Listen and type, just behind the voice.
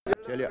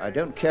tell you, I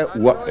don't care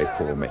what they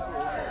call me.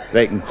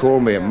 They can call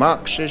me a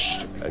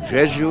Marxist, a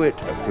Jesuit,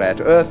 a flat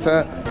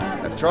earther,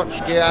 a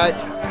Trotskyite,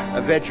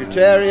 a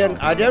vegetarian.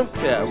 I don't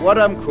care what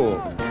I'm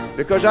called,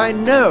 because I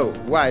know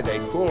why they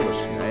call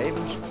us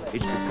names.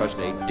 It's because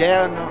they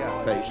dare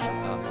not face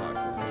our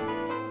arguments.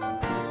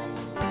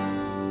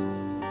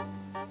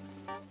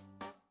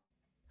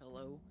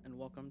 Hello, and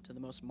welcome to the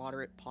Most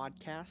Moderate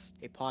Podcast,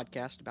 a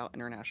podcast about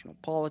international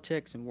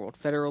politics and world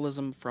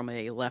federalism from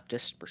a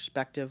leftist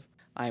perspective.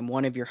 I am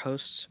one of your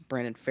hosts,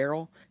 Brandon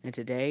Farrell, and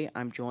today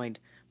I'm joined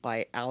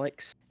by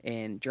Alex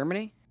in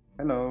Germany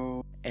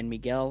Hello. and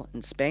Miguel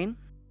in Spain.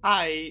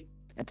 Hi.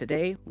 And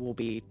today we'll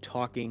be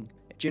talking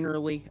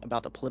generally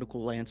about the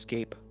political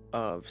landscape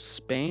of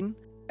Spain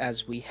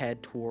as we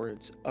head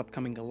towards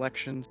upcoming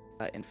elections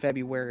in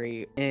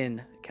February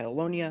in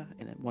Catalonia.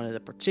 And one of the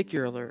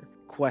particular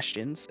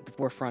questions at the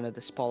forefront of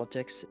this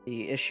politics,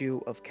 the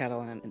issue of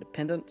Catalan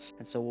independence.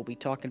 And so we'll be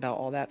talking about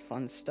all that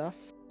fun stuff.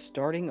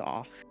 Starting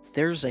off,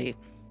 there's a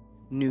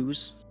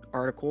news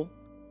article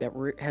that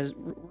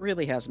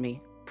really has me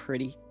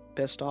pretty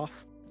pissed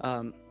off.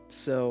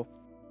 So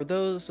for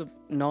those of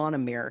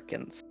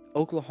non-Americans,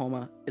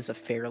 Oklahoma is a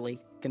fairly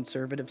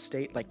conservative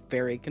state, like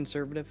very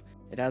conservative.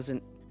 It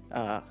hasn't,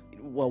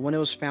 when it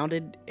was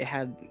founded, it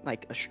had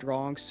like a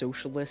strong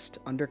socialist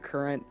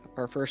undercurrent.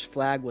 Our first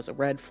flag was a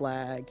red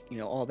flag,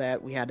 all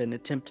that. We had an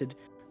attempted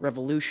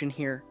revolution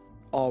here,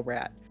 all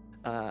rad.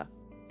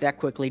 That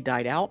quickly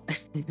died out,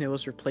 and it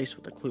was replaced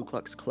with the Ku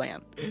Klux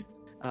Klan.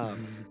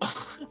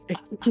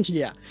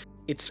 Yeah,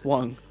 it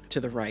swung to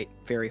the right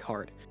very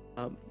hard.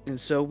 And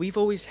so we've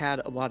always had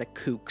a lot of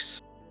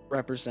kooks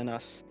represent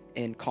us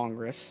in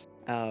Congress.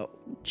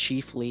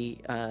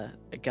 Chiefly, a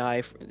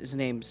guy, his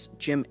name's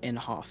Jim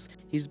Inhofe.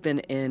 He's been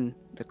in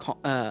the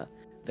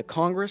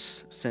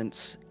Congress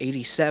since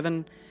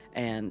 '87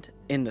 and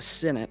in the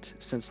Senate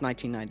since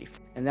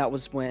 1994. And that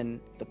was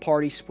when the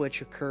party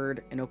switch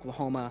occurred in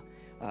Oklahoma.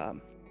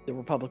 The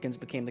Republicans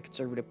became the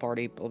conservative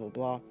party, blah, blah,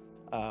 blah.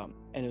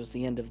 And it was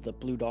the end of the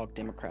Blue Dog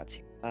Democrats.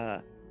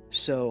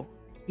 So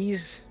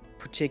he's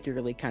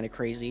particularly kind of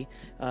crazy.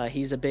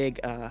 He's a big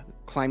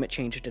climate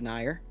change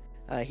denier.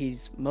 The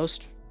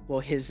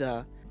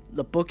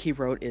book he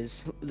wrote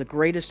is The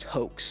Greatest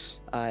Hoax,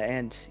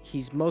 and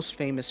he's most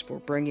famous for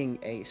bringing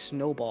a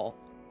snowball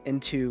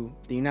into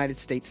the United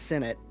States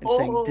Senate and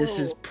saying this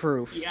is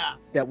proof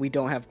that we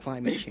don't have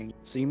climate change.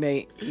 So you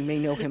may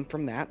know him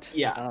from that.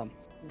 Yeah.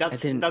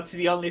 That's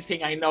the only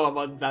thing I know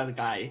about that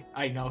guy.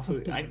 I know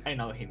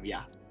him.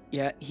 Yeah.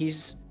 Yeah,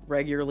 he's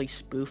regularly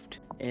spoofed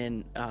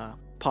in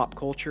pop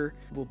culture,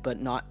 but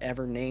not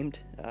ever named.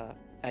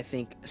 I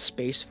think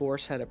Space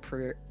Force had a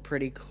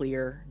pretty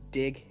clear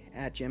dig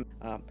at Jim,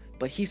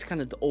 but he's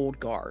kind of the old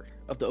guard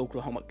of the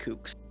Oklahoma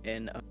kooks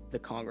in the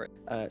Congress.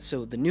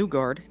 So the new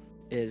guard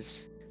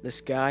is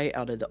this guy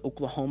out of the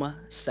Oklahoma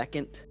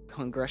 2nd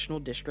Congressional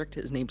District.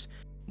 His name's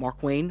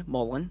Markwayne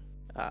Mullin.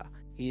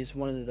 He's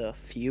one of the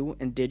few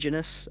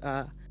indigenous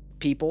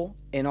people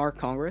in our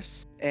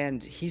Congress,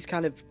 and he's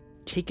kind of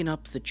taken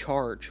up the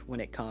charge when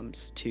it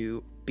comes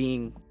to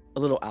being a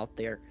little out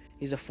there.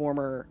 He's a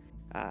former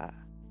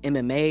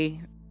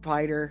MMA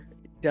fighter.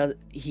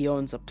 He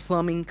owns a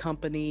plumbing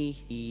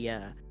company. He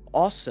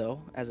also,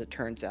 as it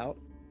turns out,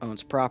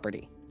 owns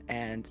property.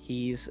 And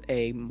he's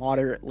a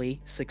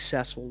moderately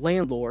successful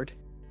landlord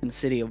in the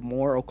city of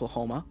Moore,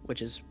 Oklahoma,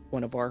 which is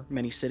one of our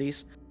many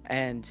cities.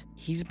 And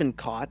he's been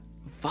caught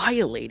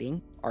violating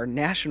our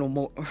national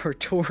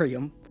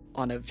moratorium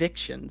on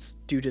evictions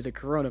due to the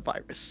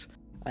coronavirus.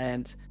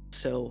 And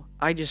so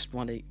I just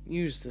want to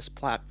use this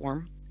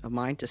platform of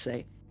mine to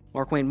say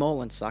Markwayne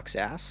Mullin sucks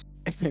ass.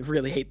 I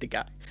really hate the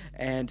guy.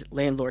 And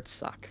landlords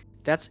suck.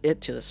 That's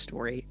it to the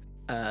story.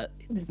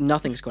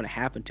 Nothing's going to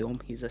happen to him.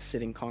 He's a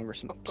sitting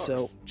congressman.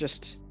 So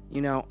just,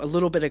 a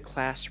little bit of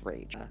class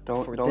rage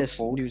Don't this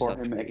vote news for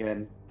update. him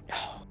again.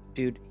 Oh,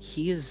 dude,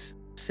 he is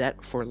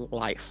set for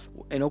life.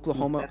 In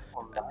Oklahoma.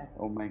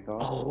 Oh my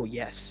god. Oh,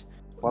 yes.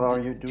 What are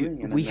you doing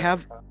in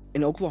America?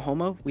 In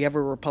Oklahoma, we have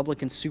a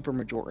Republican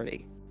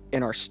supermajority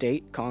in our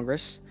state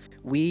Congress.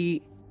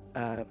 We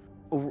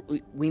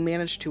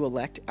managed to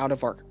elect out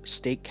of our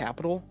state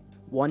capital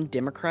one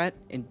Democrat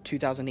in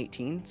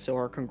 2018. So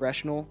our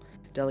congressional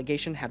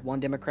delegation had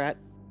one Democrat,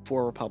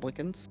 4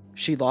 Republicans.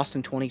 She lost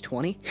in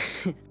 2020,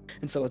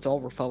 and so it's all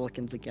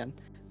Republicans again.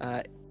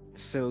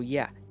 So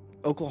yeah,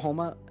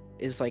 Oklahoma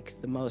is like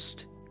the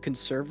most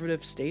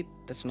conservative state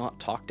that's not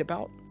talked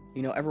about.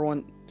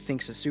 Everyone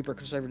thinks of super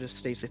conservative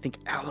states. They think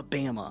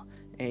Alabama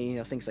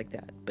and things like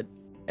that. But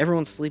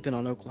everyone's sleeping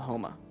on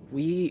Oklahoma.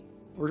 We're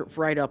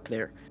right up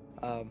there.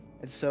 And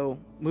so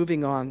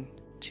moving on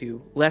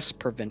to less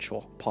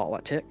provincial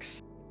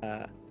politics,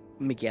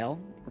 Miguel,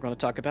 we're going to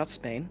talk about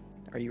Spain.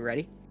 Are you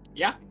ready?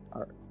 Yeah.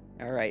 All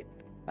right.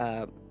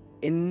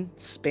 In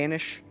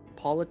Spanish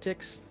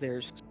politics,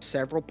 there's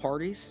several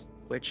parties,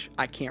 which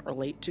I can't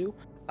relate to.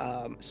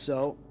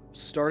 So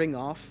starting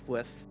off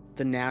with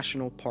the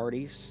national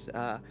parties,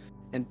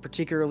 and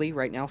particularly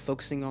right now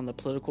focusing on the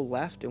political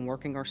left and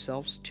working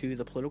ourselves to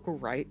the political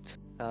right.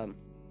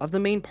 of the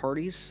main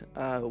parties,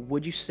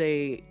 would you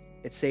say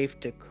it's safe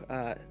to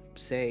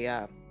say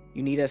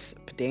Unidas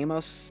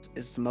Podemos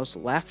is the most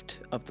left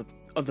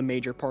of the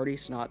major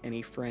parties, not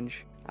any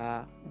fringe?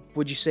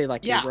 Would you say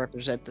like they Yeah,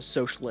 represent the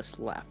socialist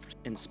left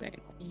in Spain?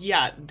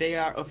 yeah, they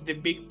are of the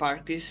big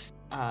parties.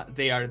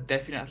 They are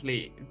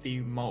definitely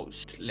the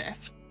most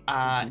left.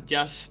 Mhm.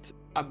 Just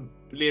a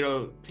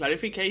little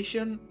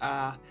clarification.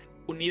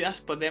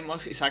 Unidas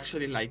Podemos is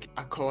actually like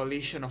a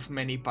coalition of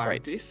many Right.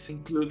 parties,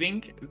 including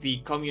the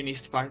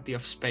Communist Party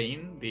of Spain,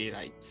 the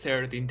like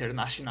Third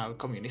International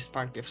Communist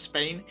Party of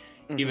Spain,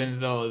 Mhm. even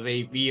though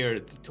they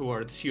veered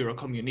towards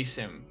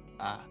Eurocommunism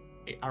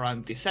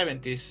around the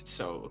 70s.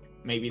 So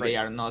maybe they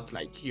Right. are not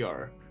like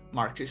your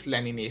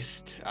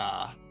Marxist-Leninist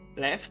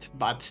left,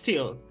 but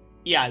still,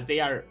 yeah, they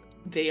are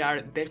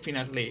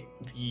definitely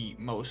the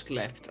most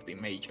left of the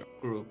major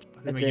groups,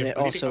 the And then major it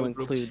also political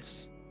groups.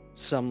 includes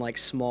some like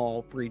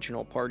small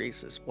regional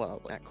parties as well,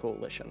 that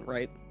coalition,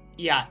 right?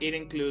 Yeah, it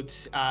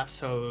includes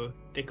so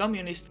the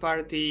Communist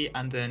Party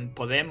and then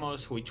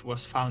Podemos, which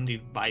was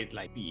founded by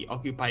like the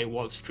Occupy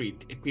Wall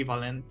Street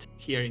equivalent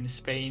here in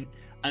Spain,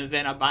 and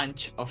then a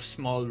bunch of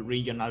small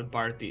regional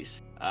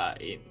parties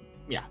in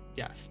yeah,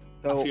 just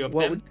a So few of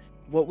them.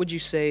 what would you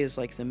say is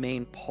like the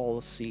main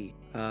policy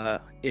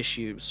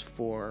issues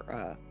for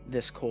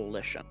this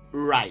coalition?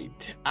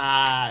 Right.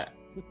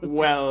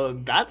 Well,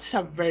 that's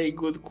a very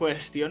good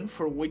question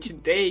for which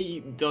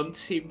they don't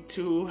seem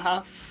to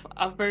have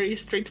a very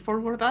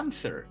straightforward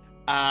answer.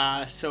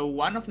 So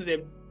one of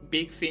the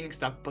big things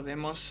that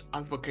Podemos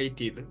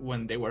advocated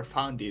when they were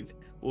founded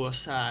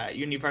was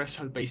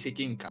universal basic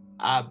income.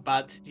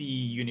 But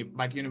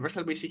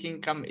universal basic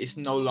income is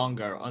no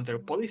longer on their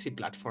policy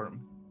platform.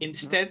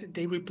 Instead,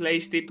 they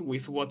replaced it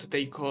with what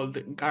they called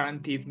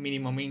guaranteed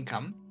minimum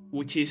income,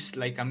 which is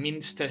like a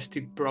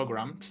means-tested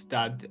program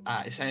that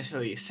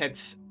essentially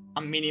sets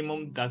a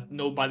minimum that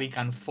nobody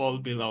can fall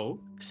below.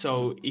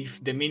 So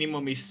if the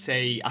minimum is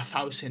say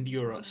 1,000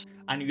 euros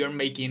and you're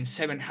making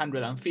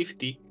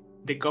 750,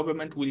 the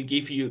government will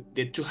give you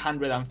the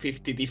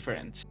 250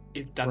 difference,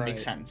 if that makes Right.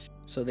 sense.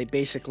 So they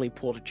basically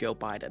pulled a Joe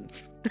Biden.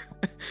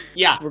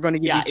 Yeah, We're going to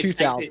give yeah, you it's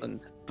like the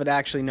 2,000, but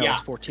actually no, yeah,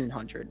 it's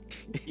 1,400.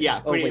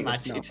 yeah, Oh pretty wait,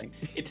 it's much. nothing.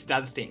 It's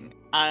that thing.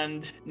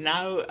 And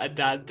now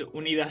that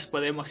Unidas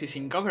Podemos is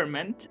in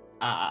government,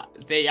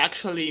 they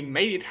actually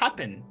made it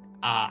happen.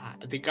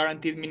 The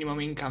guaranteed minimum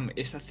income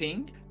is a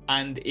thing,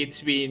 and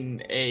it's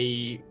been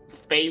a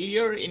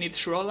failure in its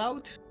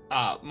rollout.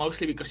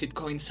 Mostly because it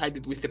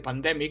coincided with the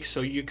pandemic,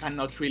 so you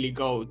cannot really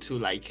go to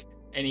like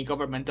any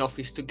government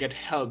office to get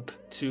help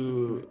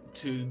to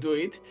do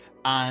it,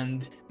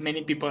 and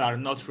many people are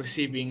not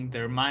receiving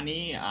their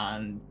money,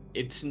 and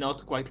it's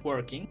not quite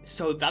working.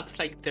 So that's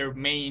like their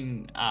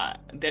main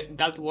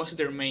that was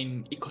their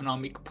main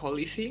economic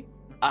policy.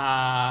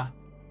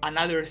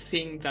 Another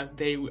thing that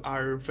they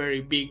are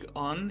very big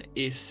on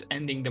is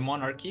ending the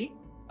monarchy,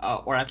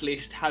 or at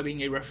least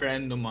having a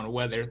referendum on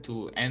whether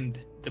to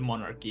end the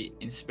monarchy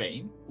in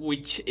Spain,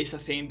 which is a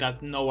thing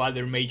that no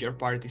other major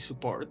party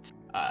supports.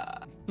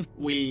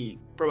 We'll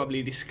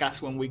probably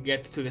discuss when we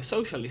get to the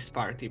Socialist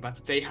Party, but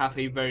they have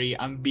a very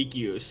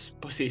ambiguous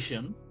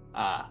position.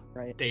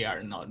 Right. They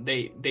are not.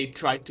 They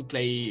try to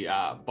play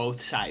both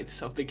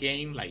sides of the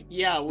game. Like,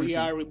 yeah, we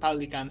Mhm. are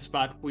Republicans,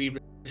 but we In a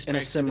respect you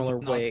and similar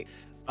whatnot. way,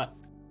 But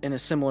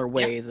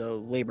yeah, the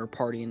Labour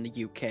Party in the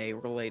UK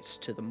relates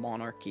to the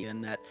monarchy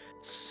in that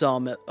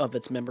some of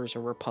its members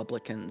are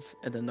Republicans,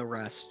 and then the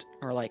rest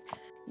are like,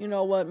 you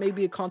know what,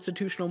 maybe a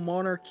constitutional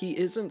monarchy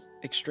isn't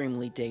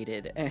extremely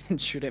dated and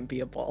shouldn't be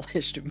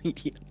abolished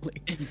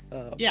immediately.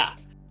 Um, yeah.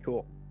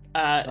 cool.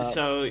 Uh,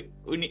 So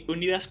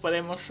Unidas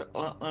Podemos,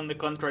 on the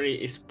contrary,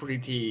 is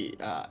pretty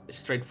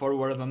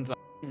straightforward on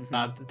mhm.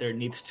 that. There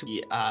needs to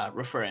be a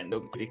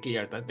referendum. Pretty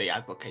clear that they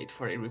advocate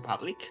for a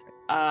republic.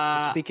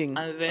 Speaking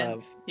And then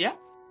of, yeah,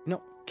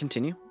 no,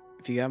 continue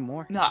if you have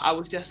more. no, I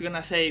was just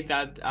gonna say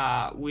that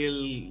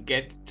we'll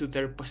get to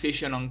their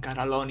position on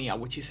Catalonia,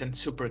 which isn't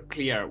super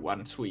clear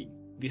once we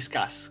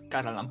discuss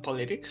Catalan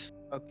politics.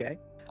 Okay.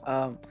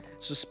 Um,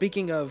 so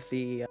speaking of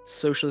the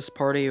Socialist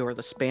Party or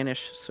the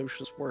Spanish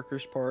Socialist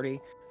Workers Party,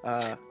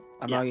 uh,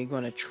 I'm Yeah, not even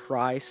going to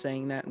try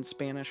saying that in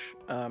Spanish.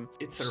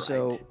 it's alright.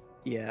 So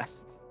yeah,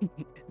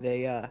 they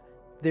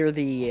they're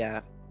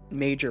the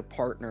major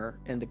partner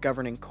in the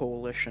governing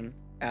coalition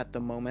at the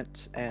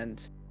moment,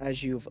 and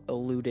as you've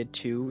alluded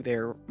to,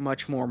 they're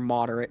much more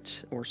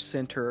moderate or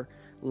center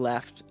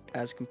left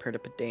as compared to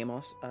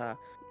Podemos.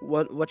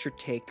 What's your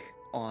take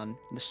on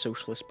the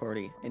Socialist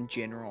Party in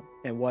general,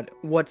 and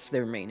what's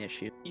their main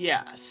issue?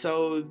 Yeah,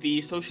 so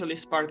the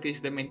Socialist Party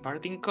is the main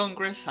party in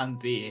Congress and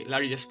the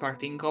largest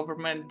party in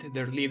government.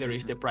 Their leader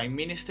is the Prime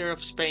Minister of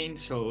Spain,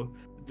 so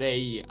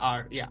they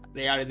are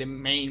the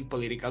main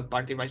political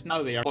party right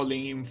now. They are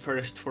polling in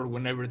first for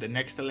whenever the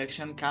next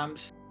election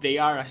comes. They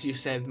are, as you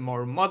said,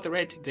 more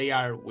moderate. They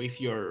are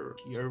with your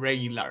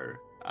regular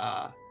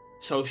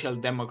social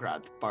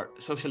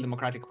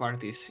democratic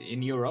parties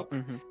in Europe.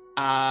 Mm-hmm.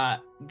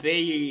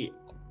 They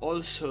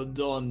also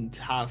don't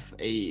have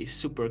a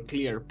super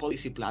clear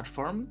policy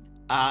platform.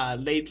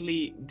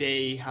 lately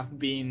they have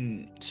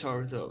been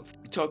sort of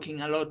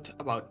talking a lot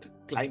about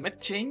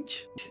climate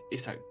change.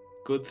 It's a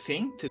good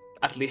thing to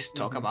at least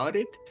talk about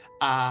it.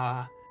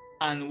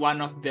 And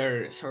one of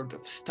their sort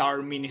of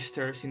star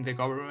ministers in the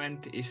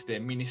government is the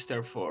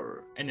Minister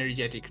for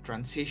Energetic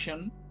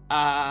Transition.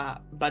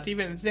 But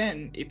even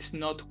then, it's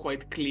not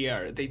quite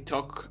clear. They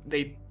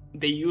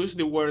use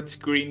the words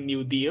Green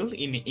New Deal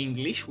in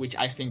English, which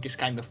I think is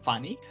kind of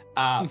funny.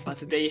 But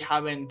they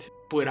haven't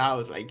put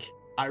out like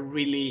a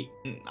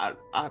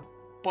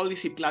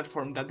policy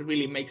platform that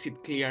really makes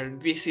it clear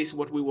this is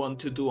what we want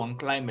to do on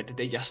climate.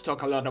 They just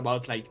talk a lot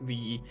about like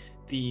the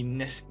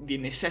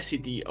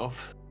necessity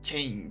of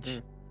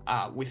change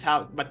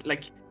without,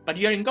 but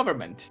you're in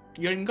government.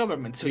 You're in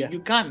government, so you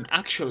can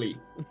actually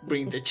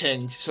bring the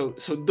change. So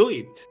do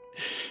it.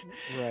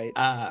 Right.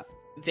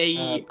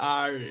 They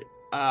are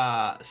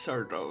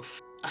sort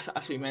of,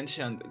 as we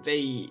mentioned,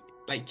 they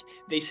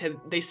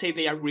say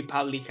they are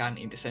Republican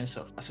in the sense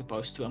of as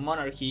opposed to a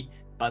monarchy,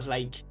 but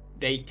like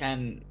they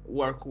can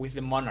work with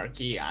the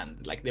monarchy,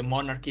 and like the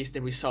monarchy is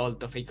the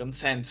result of a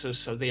consensus,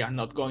 so they are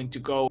not going to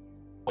go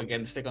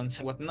against the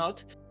consensus,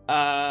 whatnot.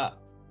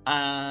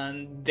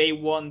 And they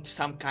want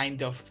some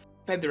kind of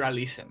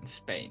federalism in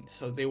Spain.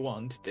 So they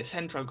want the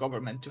central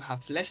government to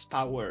have less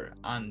power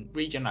and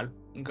regional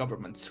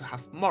governments to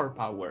have more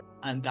power,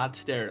 and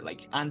that's their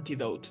like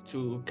antidote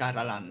to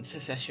Catalan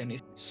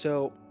secessionism.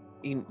 So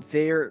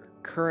they're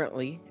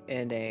currently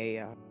in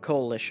a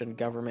coalition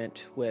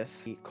government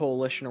with the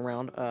coalition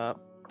around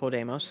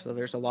Podemos. So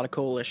there's a lot of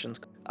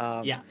coalitions.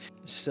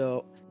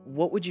 So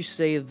what would you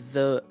say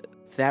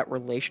that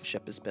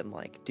relationship has been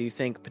like? Do you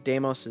think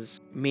Podemos has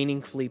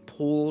meaningfully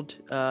pulled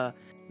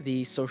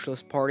the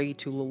Socialist Party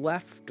to the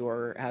left,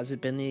 or has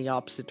it been the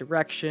opposite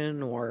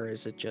direction, or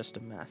is it just a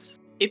mess?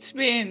 It's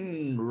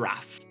been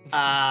rough.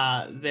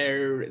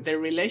 Their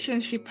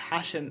relationship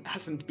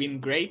hasn't been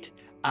great.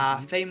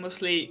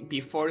 Famously,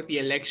 before the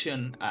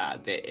election,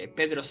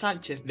 Pedro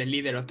Sánchez, the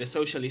leader of the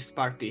Socialist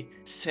Party,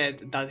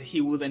 said that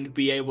he wouldn't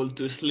be able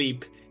to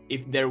sleep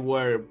if there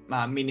were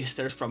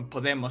ministers from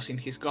Podemos in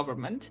his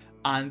government.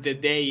 And the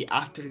day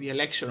after the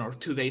election, or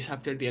 2 days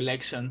after the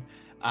election,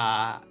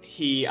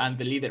 he and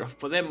the leader of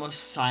Podemos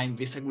signed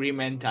this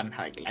agreement and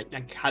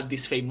had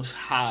this famous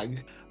hug,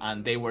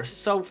 and they were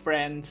so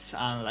friends,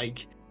 and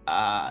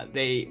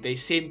they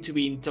seemed to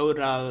be in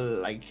total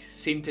like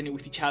synchrony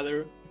with each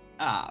other.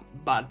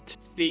 But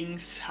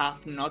things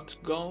have not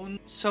gone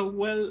so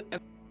well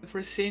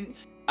ever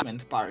since.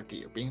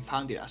 Party being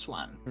founded as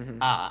one,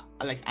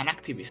 like an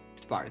activist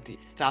party,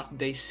 that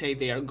they say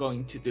they are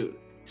going to do.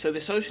 So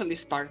the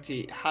Socialist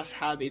Party has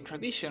had a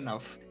tradition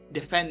of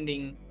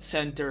defending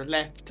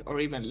center-left or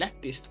even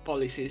leftist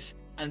policies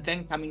and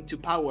then coming to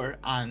power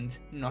and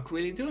not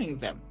really doing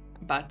them.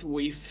 But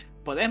with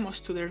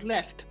Podemos to their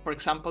left, for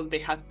example, they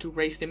had to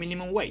raise the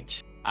minimum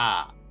wage.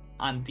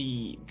 And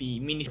the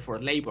Minister for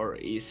Labor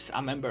is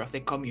a member of the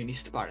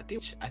Communist Party,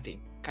 which I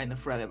think kind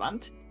of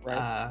relevant.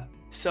 Right.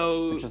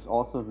 Which is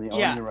also the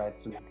only right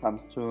when it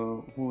comes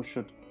to who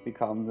should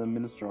become the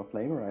Minister of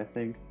Labor, I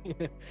think.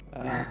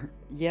 I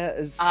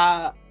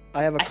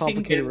have a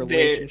complicated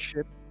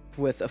relationship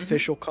with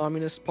official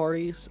communist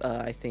parties.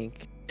 I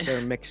think they're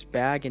a mixed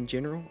bag in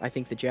general. I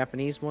think the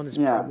Japanese one is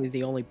probably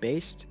the only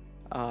based.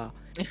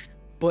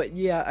 But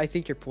yeah, I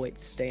think your point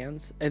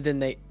stands. And then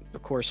they,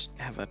 of course,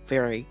 have a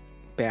very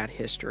bad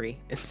history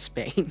in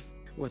Spain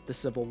with the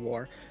Civil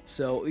War.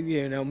 So,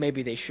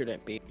 maybe they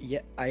shouldn't be.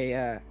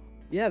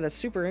 Yeah, that's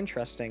super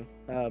interesting.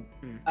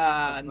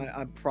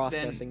 I'm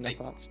processing the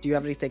thoughts. Do you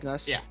have anything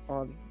else? Yeah.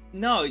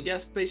 No,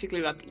 just basically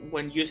that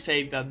when you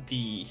say that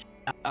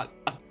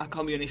a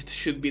communist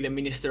should be the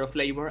Minister of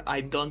Labor,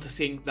 I don't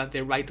think that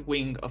the right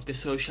wing of the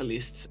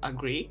socialists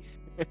agree,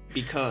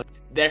 because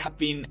there have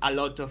been a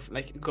lot of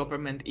like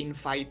government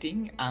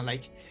infighting,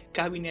 and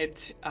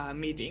cabinet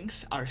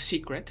meetings are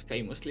secret.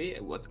 Famously,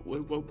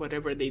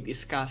 whatever they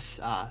discuss,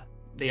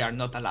 they are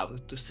not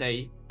allowed to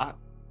say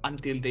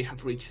until they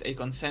have reached a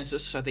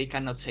consensus. So they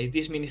cannot say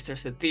this minister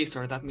said this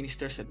or that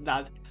minister said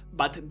that.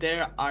 But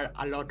there are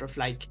a lot of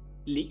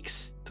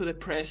leaks to the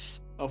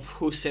press of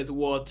who said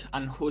what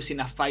and who's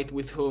in a fight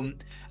with whom,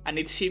 and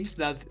it seems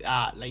that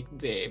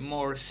the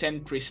more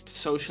centrist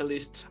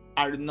socialists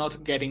are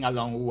not getting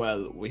along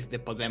well with the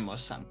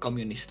Podemos and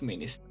communist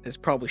ministers. This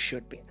probably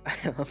should be.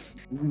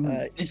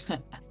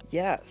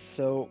 Yeah,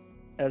 so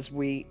as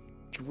we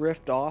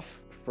drift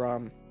off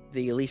from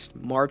the at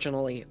least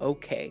marginally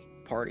okay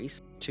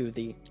parties to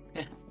the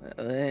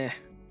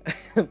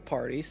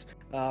parties,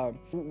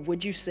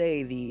 would you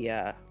say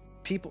the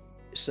people...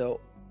 So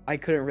I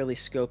couldn't really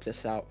scope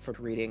this out from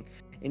reading.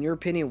 In your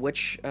opinion,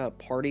 which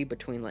party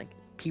between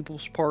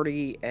People's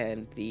Party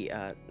and the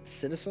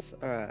Citizens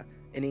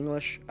in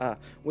English,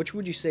 which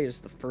would you say is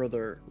the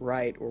further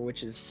right, or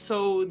which is...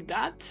 So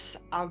that's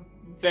a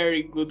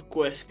very good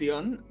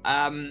question.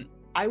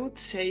 I would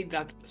say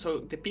that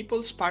the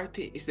People's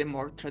Party is the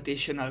more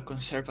traditional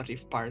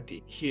conservative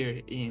party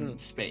here in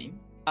Spain.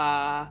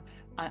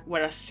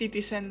 whereas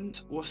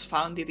Citizens was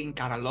founded in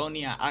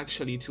Catalonia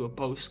actually to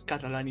oppose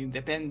Catalan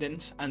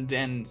independence, and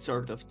then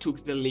sort of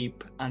took the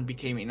leap and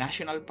became a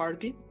national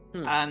party.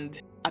 And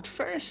at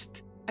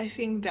first, I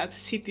think that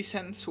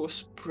Citizens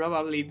was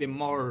probably the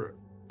more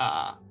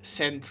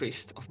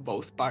centrist of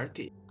both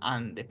parties,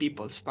 and the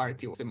People's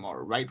Party was the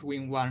more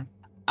right-wing one.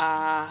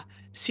 The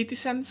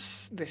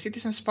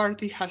Citizens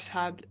Party has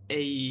had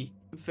a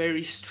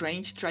very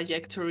strange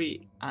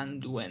trajectory,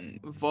 and when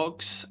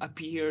Vox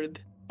appeared,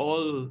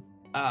 all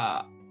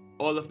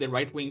of the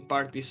right-wing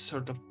parties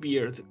sort of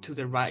veered to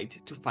the right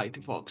to fight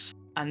Vox,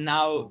 and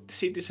now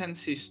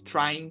Citizens is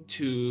trying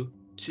to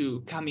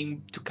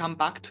come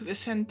back to the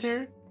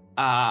center.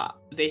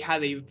 They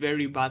had a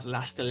very bad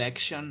last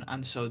election,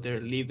 and so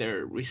their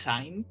leader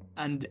resigned.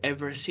 And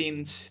ever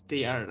since,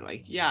 they are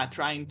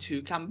trying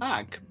to come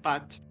back,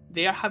 but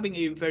they are having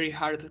a very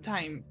hard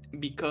time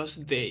because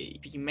the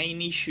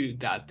main issue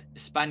that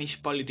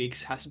Spanish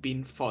politics has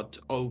been fought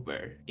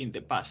over in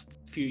the past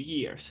few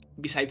years,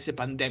 besides the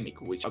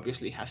pandemic, which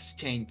obviously has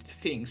changed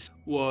things,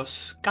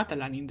 was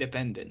Catalan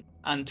independence.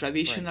 And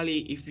traditionally,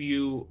 if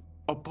you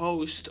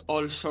opposed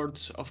all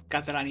sorts of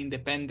Catalan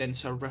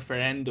independence or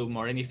referendum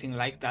or anything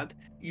like that,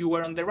 you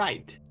were on the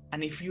right.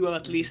 And if you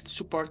at least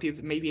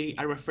supported maybe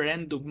a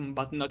referendum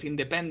but not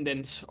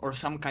independence or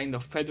some kind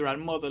of federal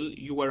model,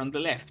 you were on the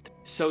left.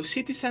 So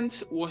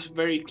Citizens was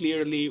very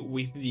clearly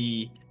with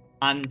the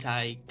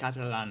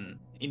anti-Catalan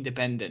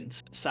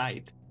independence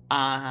side.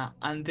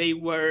 And they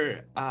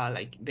were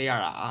they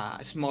are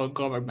a small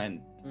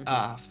government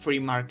free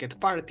market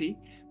party,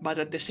 but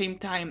at the same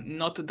time,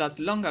 not that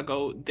long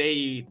ago,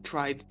 they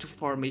tried to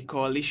form a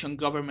coalition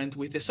government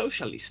with the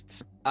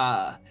socialists.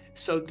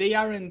 So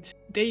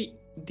they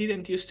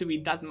didn't used to be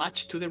that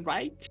much to the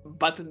right,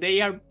 but they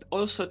are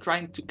also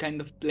trying to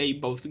kind of play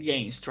both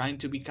games, trying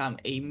to become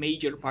a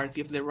major party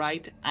of the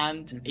right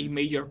and a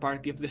major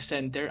party of the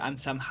center, and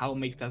somehow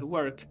make that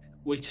work,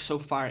 which so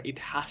far it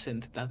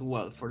hasn't that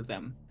well for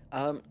them.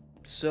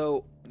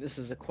 So this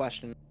is a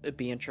question. It'd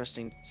be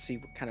interesting to see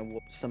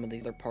what some of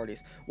these other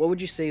parties. What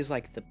would you say is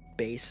like the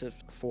base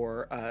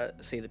for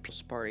say the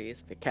People's Party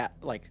is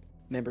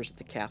members of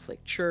the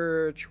Catholic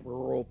Church,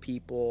 rural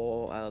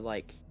people,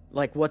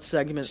 like what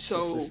segments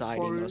of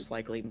society most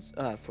likely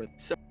for?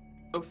 So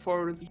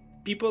for the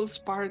People's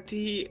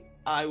Party,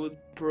 I would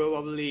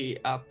probably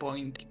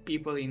appoint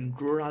people in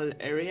rural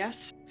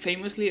areas.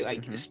 Famously,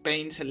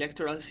 Spain's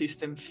electoral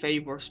system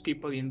favors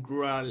people in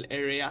rural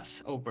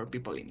areas over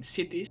people in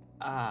cities.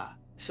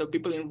 So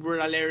people in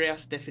rural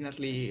areas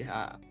definitely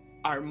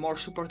are more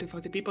supportive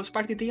of the People's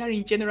Party. They are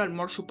in general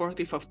more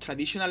supportive of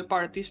traditional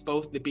parties,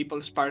 both the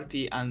People's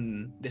Party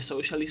and the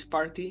Socialist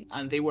Party,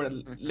 and they were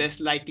less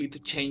likely to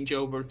change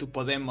over to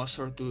Podemos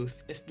or to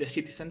the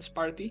Citizens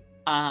Party.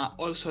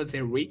 Also,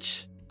 the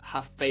rich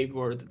have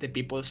favored the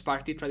People's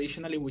Party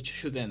traditionally, which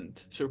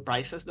shouldn't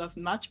surprise us that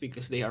much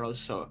because they are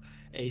also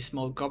a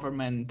small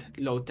government,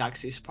 low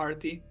taxes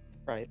party.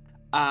 Right.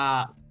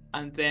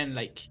 And then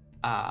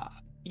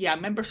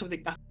members of the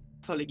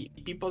Catholic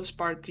People's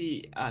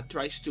Party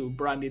tries to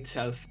brand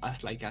itself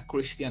as like a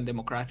Christian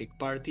Democratic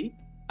Party,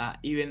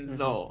 even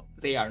though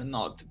they are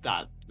not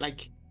that.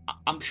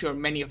 I'm sure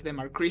many of them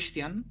are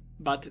Christian,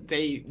 but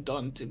they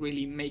don't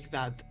really make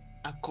that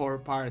a core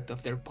part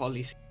of their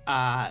policy.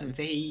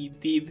 They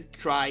did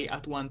try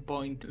at one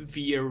point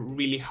veer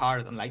really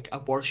hard on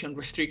abortion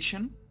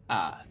restriction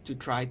to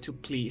try to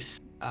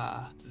please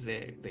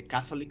the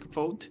Catholic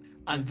vote.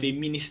 And the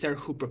minister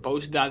who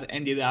proposed that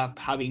ended up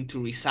having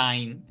to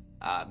resign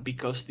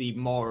because the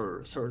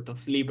more sort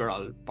of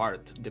liberal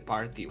part of the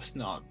party was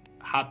not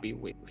happy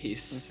with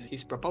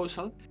his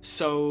proposal.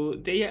 So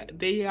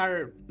they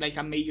are like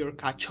a major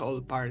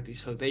catch-all party.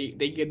 So they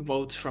get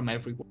votes from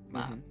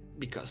everyone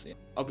because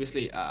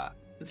obviously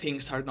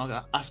things are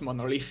not as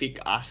monolithic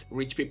as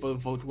rich people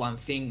vote one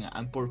thing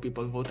and poor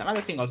people vote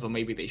another thing, although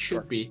maybe they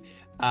should be.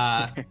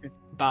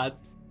 But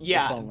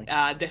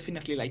yeah,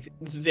 definitely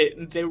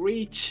the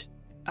rich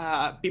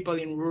people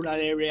in rural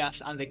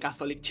areas and the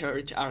Catholic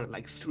Church are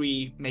like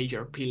three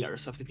major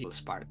pillars of the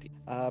People's Party.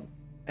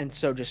 And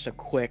so just a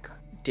quick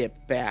dip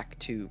back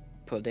to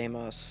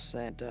Podemos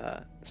and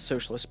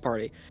Socialist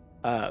Party.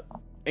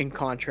 In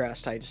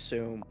contrast, I'd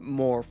assume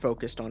more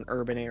focused on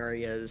urban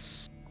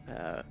areas,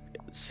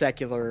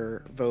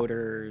 secular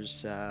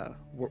voters,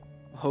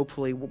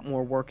 hopefully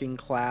more working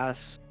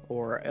class,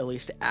 or at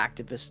least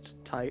activist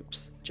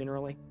types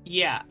generally.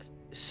 Yeah.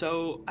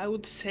 So I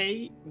would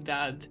say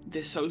that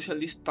the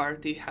Socialist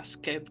Party has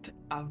kept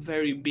a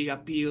very big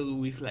appeal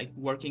with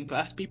working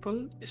class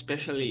people,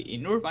 especially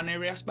in urban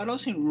areas, but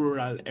also in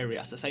rural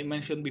areas. As I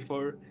mentioned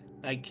before,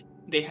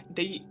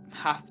 they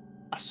have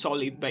a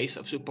solid base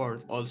of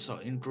support also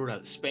in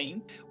rural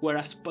Spain,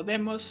 whereas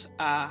Podemos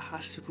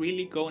has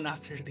really gone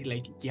after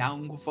the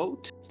young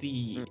vote,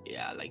 the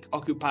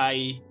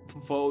Occupy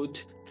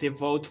vote, the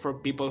vote for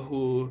people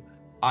who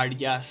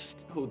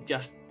just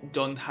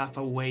don't have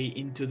a way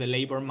into the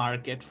labor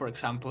market, for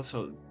example.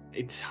 So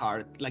it's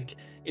hard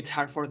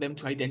for them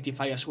to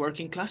identify as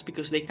working class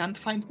because they can't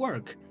find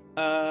work.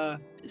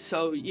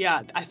 So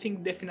yeah, I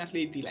think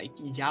definitely the like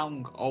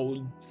young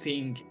old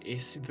thing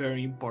is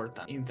very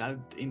important in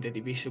the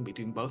division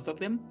between both of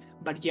them.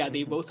 But yeah,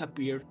 they both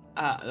appeal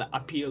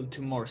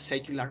to more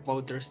secular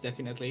voters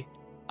definitely,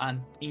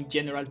 and in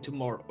general to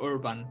more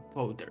urban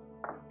voters.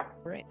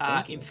 Right.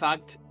 Thank In you.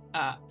 fact,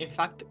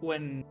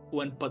 when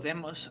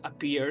Podemos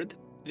appeared,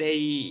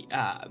 they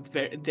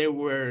there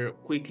were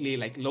quickly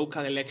like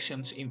local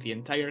elections in the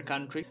entire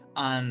country,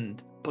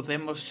 and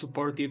Podemos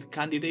supported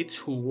candidates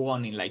who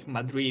won in like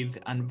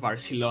Madrid and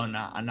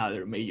Barcelona and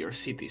other major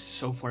cities.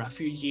 So for a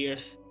few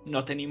years,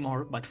 not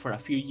anymore, but for a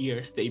few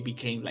years, they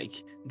became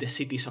like the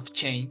cities of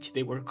change,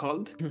 they were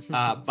called.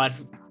 But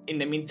in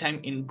the meantime,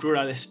 in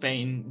rural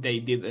Spain, they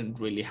didn't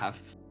really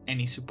have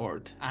any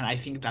support. And I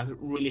think that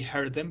really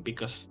hurt them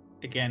because,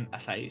 again,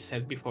 as I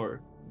said before,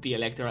 the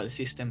electoral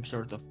system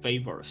sort of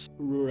favors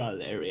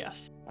rural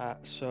areas.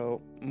 So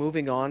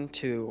moving on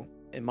to,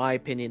 in my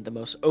opinion, the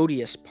most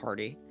odious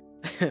party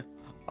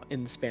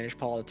in Spanish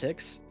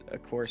politics.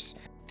 Of course,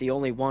 the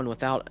only one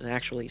without an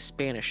actually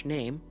Spanish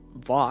name,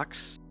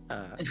 Vox.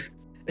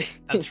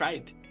 That's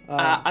right.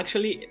 Uh,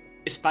 Actually,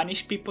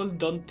 Spanish people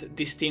don't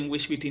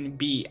distinguish between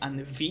B and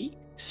V,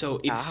 so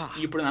it's ah,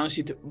 you pronounce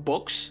it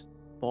Vox,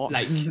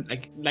 like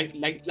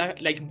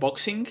Vox. like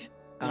boxing,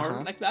 more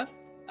Uh-huh. like that.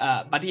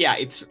 But yeah,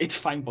 it's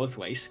fine both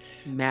ways.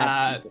 Mad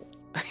Uh, people.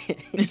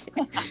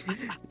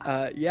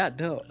 Yeah,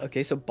 no.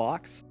 Okay, so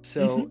box.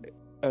 So, mhm.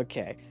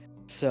 okay.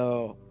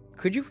 So,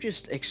 could you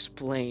just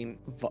explain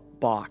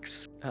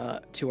box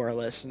to our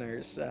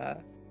listeners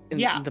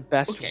Yeah, in the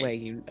best okay. way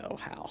you know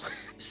how?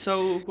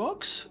 So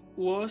Vox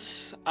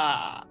was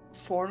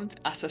formed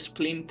as a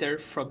splinter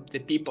from the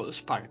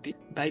People's Party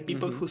by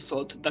people Mm-hmm. who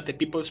thought that the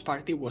People's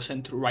Party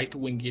wasn't right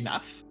wing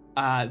enough.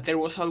 There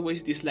was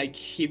always this like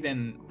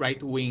hidden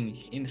right wing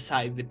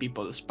inside the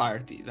People's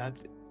Party that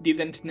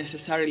didn't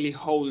necessarily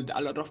hold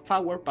a lot of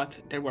power, but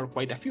there were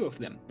quite a few of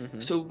them. Mm-hmm.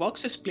 So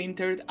Vox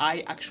splintered.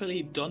 I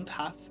actually don't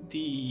have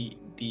the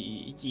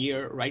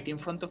year right in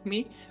front of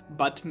me,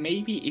 but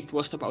maybe it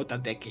was about a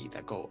decade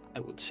ago, I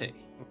would say.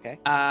 Okay.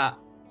 Uh,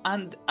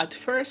 and at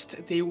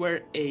first, they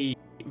were a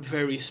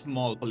very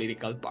small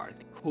political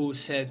party who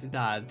said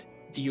that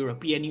the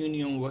European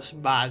Union was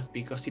bad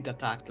because it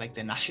attacked like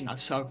the national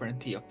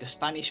sovereignty of the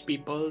Spanish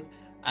people,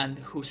 and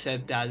who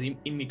said that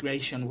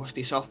immigration was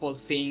this awful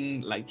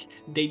thing. Like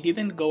they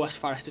didn't go as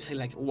far as to say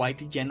like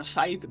white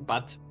genocide,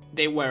 but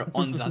they were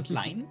on that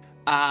line.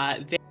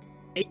 They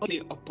only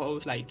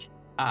opposed like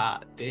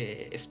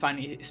the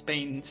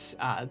Spain's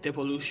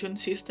devolution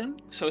system.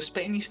 So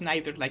Spain is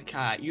neither like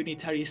a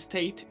unitary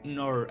state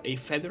nor a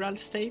federal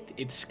state.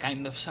 It's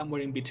kind of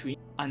somewhere in between.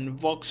 And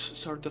Vox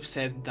sort of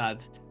said that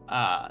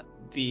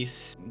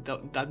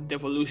that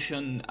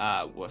devolution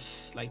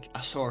was like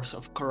a source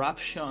of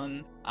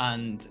corruption,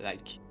 and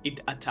like it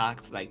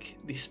attacked like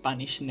the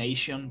Spanish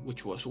nation,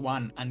 which was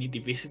one and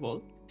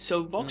indivisible.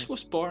 So Vox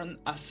was born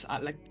as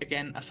like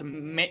again as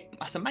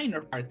a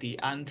minor party,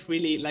 and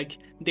really like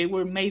they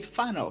were made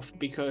fun of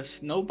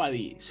because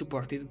nobody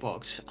supported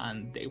Vox,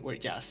 and they were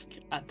just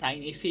a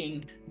tiny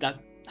thing that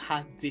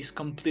had these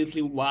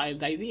completely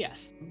wild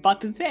ideas.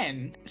 But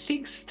then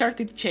things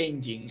started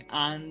changing,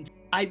 and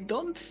I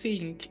don't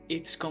think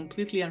it's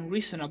completely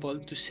unreasonable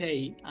to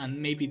say, and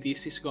maybe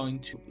this is going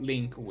to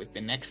link with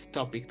the next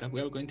topic that we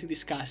are going to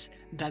discuss,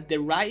 that the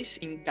rise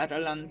in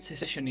Catalan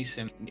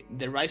secessionism,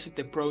 the rise of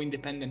the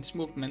pro-independence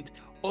movement,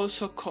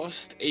 also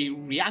caused a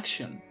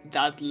reaction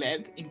that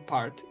led in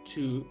part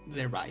to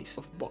the rise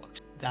of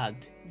Vox. That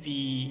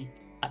the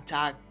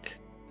attack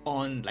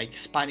on like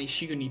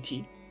Spanish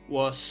unity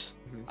was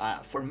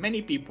for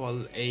many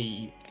people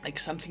a like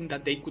something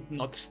that they could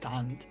not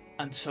stand,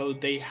 and so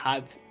they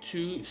had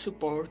to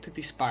support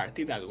this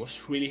party that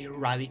was really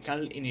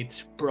radical in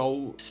its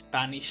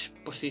pro-Spanish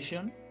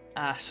position.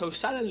 So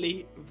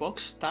suddenly,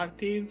 Vox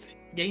started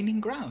gaining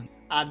ground,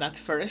 and at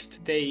first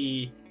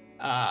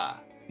uh,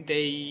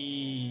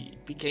 they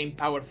became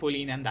powerful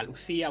in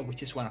Andalusia,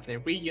 which is one of the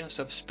regions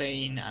of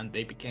Spain, and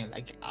they became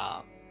like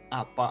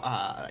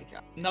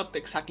not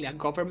exactly a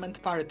government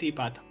party,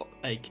 but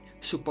like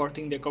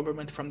supporting the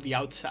government from the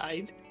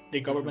outside. The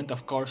government,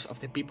 of course,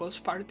 of the People's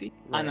Party.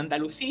 And Right.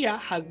 Andalusia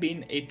had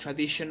been a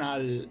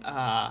traditional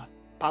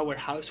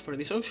powerhouse for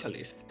the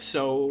socialists.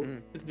 So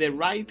Mm. the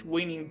right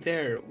winning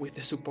there with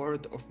the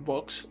support of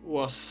Vox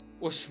was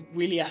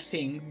really a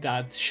thing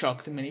that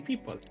shocked many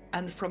people.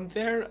 And from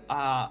there,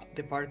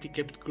 the party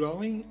kept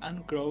growing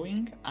and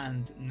growing,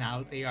 and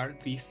now they are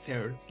the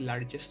third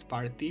largest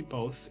party,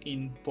 both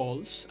in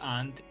polls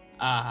and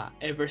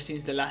ever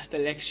since the last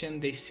election,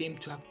 they seem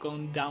to have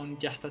gone down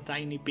just a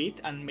tiny bit,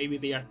 and maybe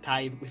they are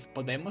tied with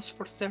Podemos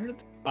for third,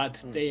 but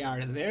they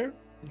are there.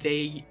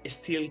 They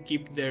still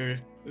keep their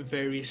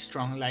very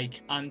strong,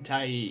 like,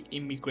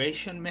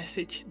 anti-immigration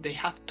message. They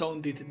have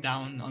toned it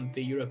down on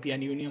the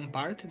European Union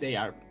part. They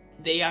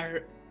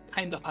are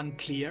kind of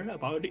unclear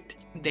about it.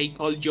 They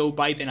call Joe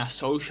Biden a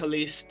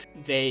socialist.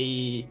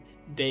 They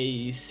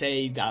they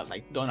say that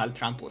like Donald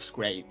Trump was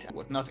great,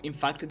 whatnot. In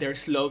fact, their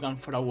slogan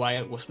for a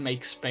while was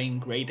 "Make Spain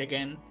Great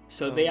Again."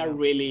 So Oh, they are yeah.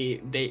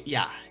 really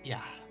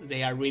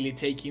they are really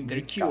taking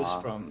their These cues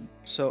guys. from.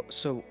 So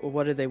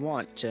what do they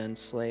want? To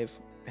enslave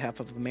half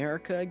of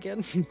America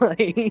again?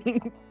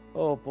 Like,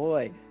 oh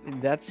boy,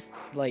 that's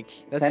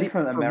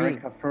Central for me.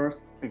 America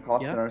first,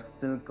 because Yeah. there's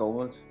still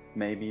gold,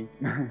 maybe.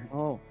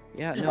 Oh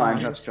yeah. No, No, I'm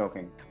I'm just just.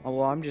 joking. Oh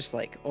well, I'm just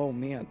like, oh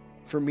man.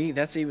 For me,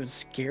 that's even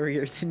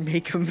scarier than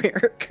Make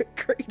America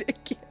Great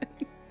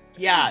Again.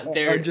 Yeah, I'm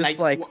they're just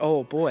like like,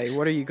 oh boy,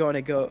 what are you going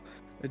to go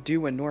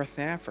do in North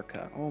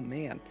Africa? Oh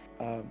man.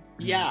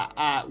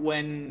 yeah,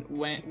 when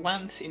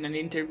once in an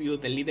interview,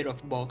 the leader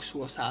of Vox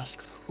was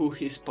asked who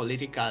his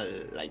political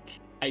like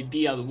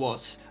ideal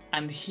was,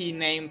 and he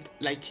named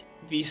like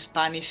the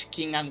Spanish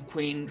king and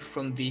queen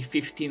from the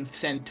 15th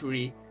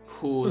century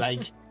who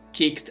like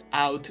kicked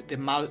out the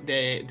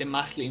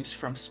Muslims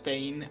from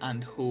Spain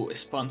and who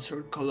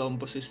sponsored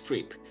Columbus's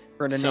trip.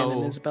 Ferdinand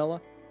and So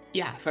Isabella.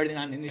 yeah,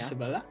 Ferdinand and Yeah.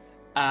 Isabella.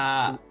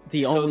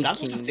 The So only that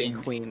was a king and thing.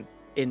 queen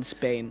in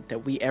Spain that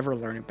we ever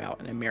learn about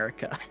in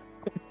America.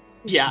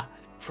 Yeah,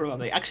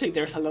 probably. Actually,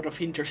 there's a lot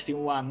of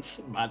interesting ones,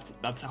 but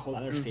that's a whole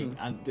other thing.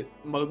 Mhm. And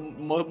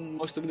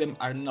most of them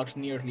are not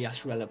nearly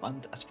as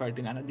relevant as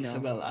Ferdinand and No.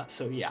 Isabella.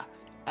 So yeah.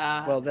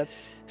 Uh, Well,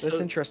 that's so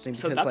interesting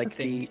so because that's a like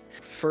thing. the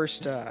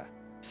first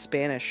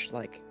Spanish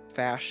like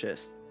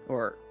fascist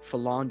or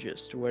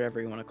phalangist or whatever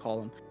you want to call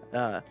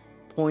them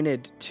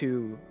pointed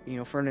to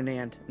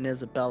Ferdinand and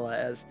Isabella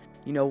as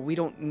we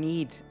don't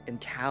need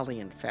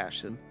Italian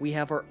fascism. We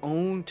have our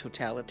own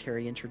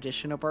totalitarian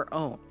tradition of our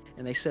own,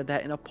 and they said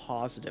that in a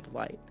positive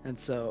light. And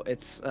so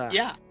it's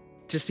Yeah,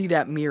 to see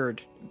that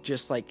mirrored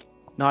just like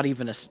not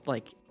even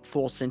like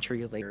full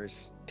century later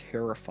is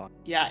terrifying.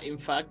 yeah. In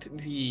fact,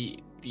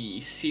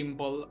 the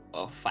symbol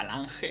of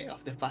Falange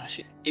of the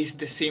fascist is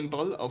the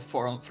symbol of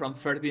from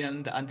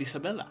Ferdinand and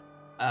Isabella.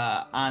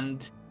 And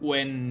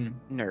when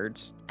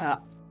Nerds.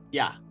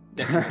 yeah,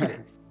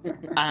 definitely.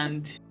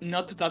 And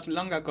not that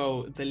long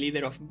ago, the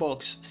leader of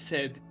Vox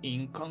said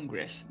in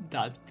Congress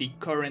that the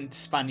current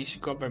Spanish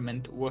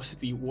government was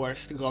the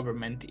worst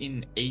government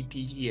in 80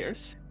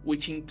 years,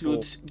 which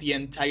includes the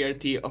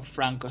entirety of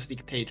Franco's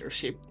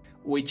dictatorship,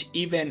 which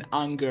even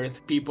angered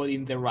people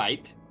in the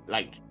right.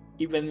 Like,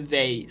 even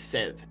they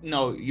said,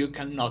 no, you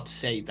cannot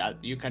say that.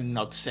 You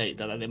cannot say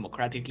that a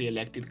democratically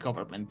elected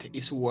government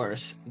is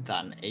worse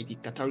than a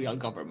dictatorial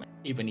government,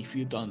 even if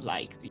you don't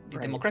like the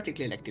Right.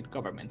 democratically elected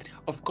government.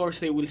 Of course,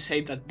 they will say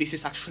that this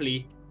is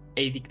actually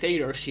a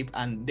dictatorship,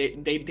 and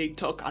they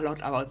talk a lot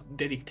about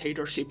the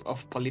dictatorship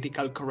of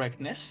political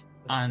correctness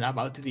and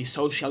about the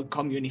social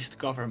communist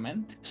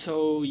government.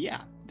 So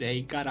yeah,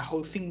 they got a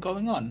whole thing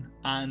going on,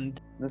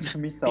 and This to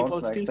me people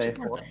sounds like still they've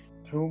support them.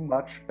 watched too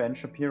much Ben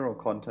Shapiro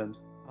content.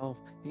 Oh,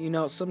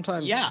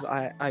 sometimes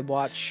Yeah. I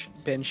watch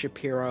Ben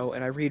Shapiro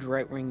and I read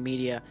right-wing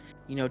media,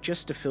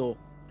 just to feel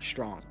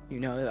strong.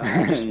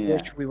 I just Yeah.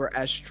 wish we were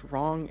as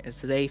strong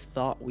as they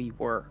thought we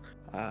were.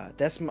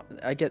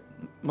 I get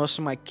most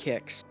of my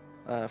kicks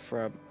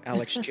from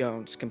Alex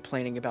Jones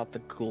complaining about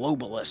the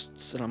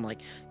globalists, and I'm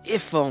like,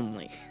 if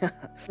only.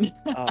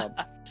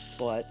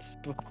 But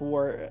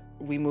before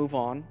we move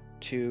on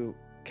to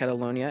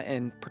Catalonia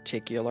in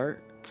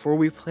particular, before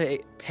we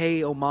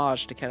pay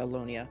homage to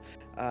Catalonia,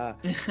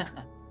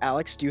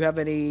 Alex, do you have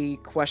any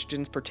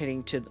questions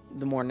pertaining to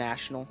the more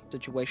national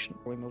situation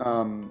before we move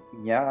on?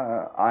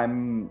 Yeah,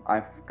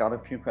 I've got a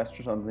few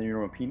questions on the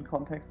European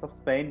context of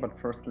Spain, but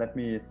first let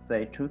me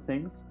say two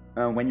things.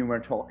 When you were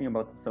talking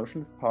about the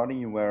Socialist Party,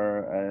 you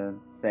were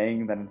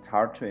saying that it's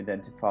hard to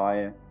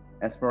identify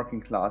as working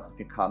class if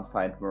you can't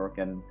find work,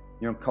 and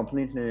you're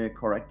completely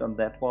correct on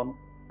that one.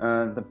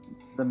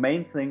 The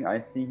main thing I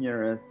see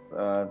here is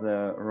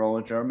the role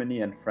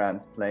Germany and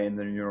France play in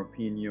the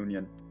European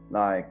Union.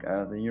 Like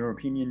the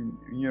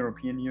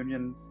European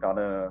Union's got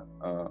a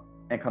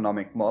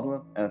economic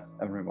model as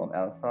everyone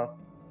else has.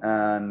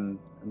 And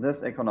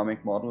this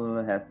economic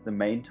model has the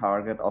main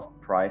target of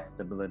price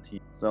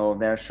stability. So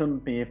there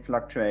shouldn't be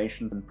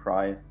fluctuations in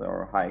price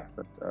or hikes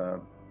at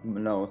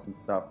lows and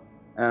stuff.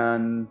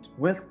 And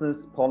with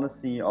this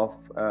policy of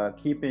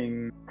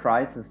keeping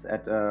prices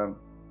at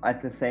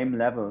the same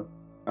level,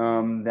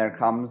 there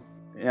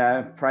comes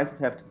if prices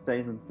have to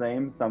stay the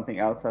same, something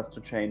else has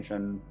to change.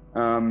 And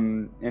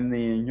in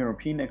the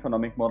European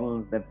economic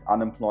model, that's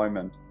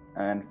unemployment.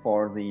 And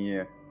for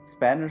the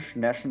Spanish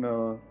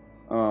national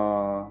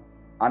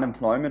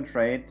unemployment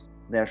rate,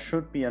 there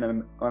should be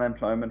an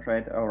unemployment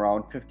rate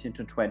around 15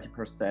 to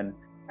 20%.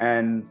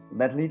 And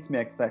that leads me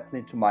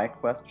exactly to my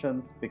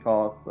questions,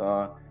 because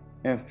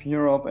if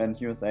Europe and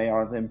USA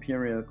are the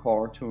imperial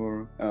core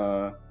to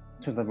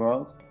the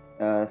world,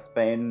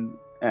 Spain,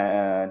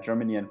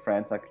 Germany, and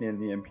France are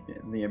clearly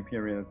the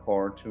imperial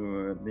core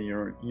to the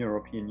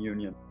European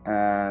Union.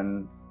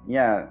 And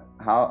yeah,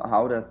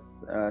 how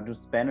do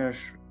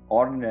Spanish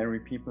ordinary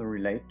people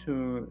relate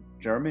to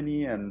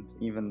Germany and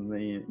even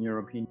the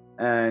European?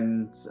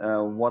 And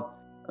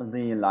what's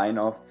the line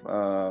of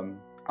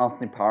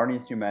the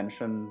parties you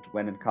mentioned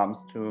when it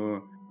comes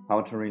to how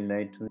to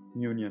relate to the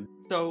union.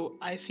 So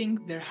I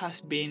think there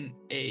has been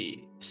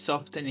a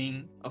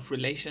softening of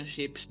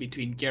relationships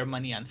between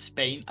Germany and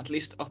Spain, at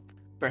least of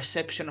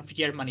perception of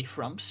Germany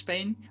from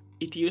Spain.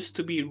 It used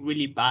to be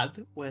really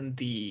bad when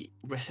the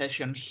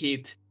recession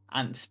hit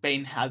and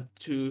Spain had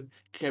to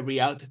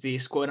carry out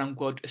these quote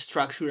unquote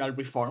structural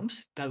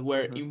reforms that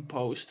were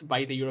imposed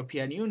by the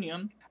European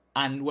Union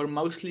and were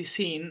mostly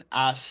seen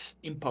as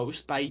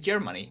imposed by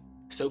Germany.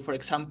 So, for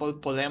example,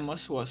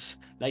 Podemos was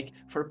like,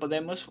 for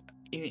Podemos,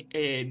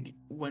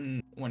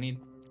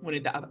 when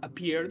it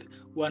appeared,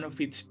 one of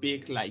its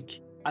big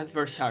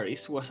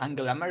adversaries was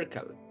Angela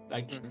Merkel.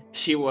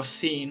 She was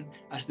seen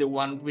as the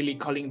one really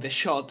calling the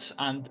shots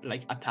and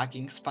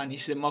attacking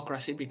Spanish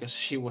democracy because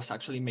she was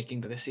actually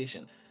making the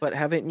decision. But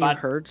haven't you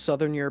heard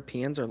Southern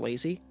Europeans are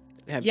lazy?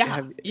 Did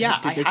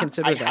they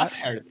consider that?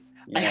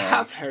 I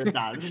have heard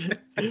that.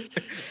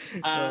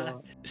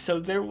 So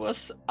there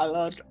was a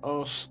lot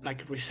of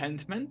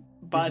resentment,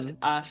 but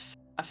as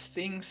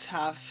things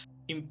have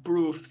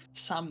improved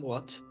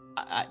somewhat,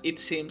 it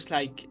seems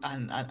like,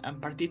 and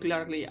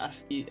particularly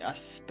as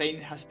Spain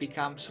has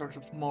become sort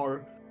of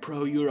more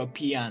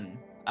pro-European,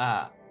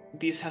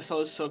 this has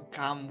also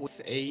come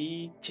with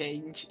a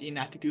change in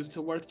attitude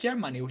towards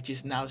Germany, which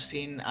is now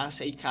seen as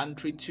a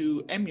country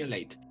to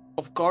emulate.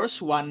 Of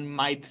course, one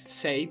might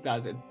say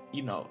that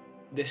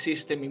the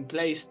system in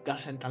place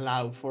doesn't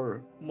allow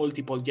for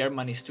multiple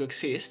Germanys to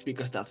exist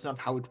because that's not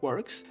how it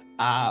works.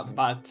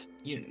 But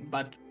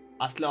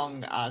as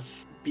long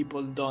as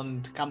people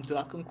don't come to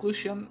that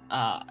conclusion,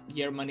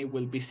 Germany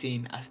will be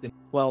seen as the.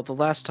 Well, the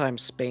last time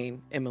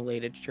Spain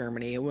emulated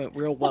Germany, it went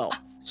real well.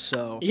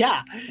 So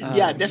yeah,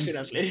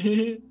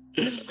 definitely.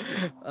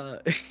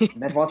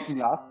 That was the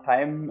last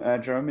time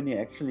Germany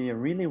actually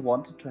really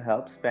wanted to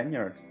help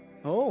Spaniards.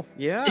 Oh,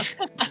 yeah.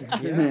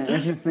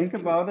 If you think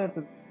about it,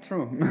 it's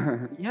true.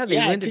 Yeah, they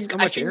lended so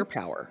much air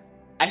power.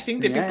 I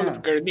think the people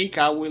of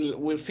Guernica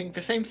will think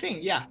the same thing.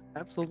 Yeah,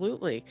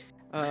 absolutely.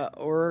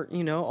 Or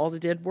all the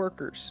dead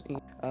workers.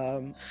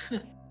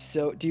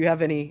 So, do you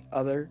have any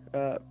other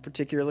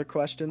particular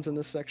questions in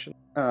this section?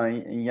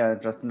 Yeah,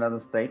 just another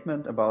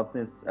statement about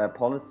this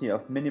policy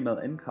of minimal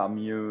income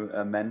you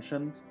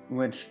mentioned,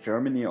 which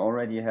Germany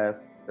already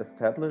has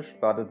established,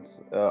 but it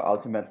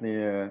ultimately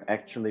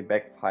actually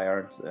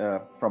backfired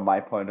from my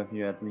point of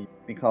view at least.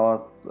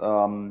 Because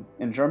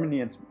in Germany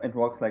it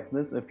works like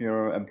this: if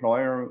your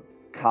employer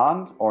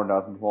can't or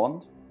doesn't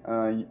want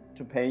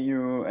to pay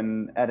you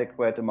an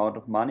adequate amount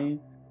of money,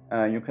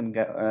 you can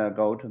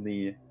go to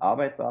the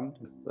Arbeitsamt,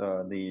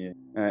 the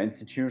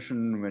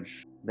institution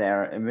which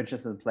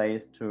is in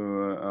place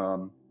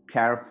to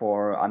care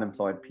for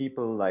unemployed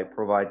people, like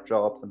provide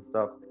jobs and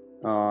stuff.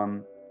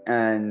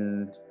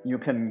 And you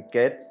can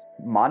get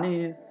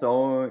money,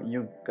 so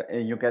you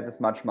get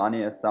as much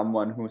money as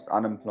someone who's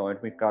unemployed.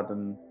 We've got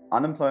an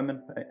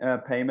unemployment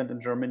payment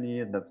in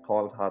Germany that's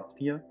called Hartz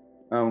IV,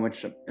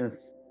 which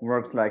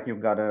works like you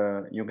get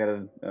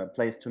a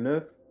place to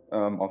live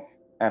of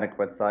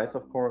adequate size,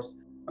 of course.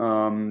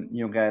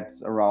 You get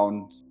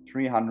around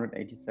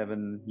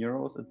 387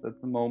 euros it's at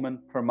the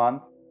moment per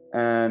month,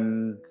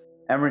 and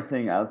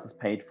everything else is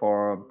paid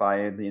for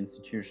by the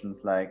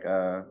institutions like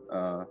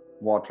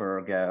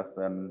water, gas,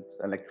 and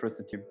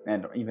electricity,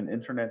 and even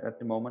internet at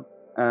the moment.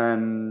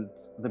 And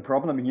the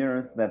problem here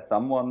is that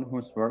someone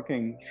who's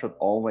working should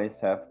always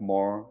have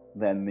more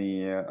than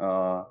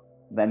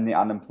the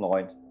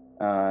unemployed.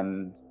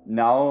 And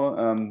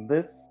now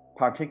this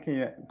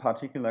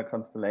particular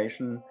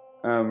constellation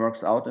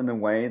works out in a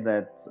way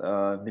that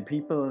the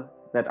people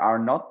that are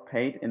not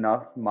paid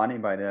enough money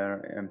by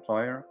their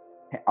employer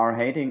are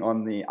hating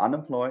on the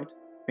unemployed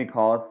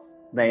because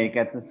they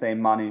get the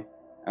same money,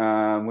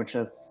 which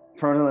is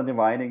further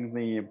dividing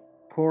the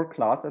poor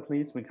class. At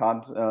least we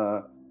can't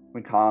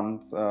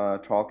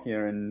talk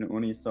here in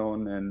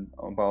unison and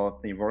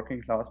about the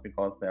working class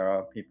because there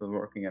are people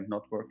working and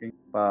not working.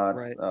 But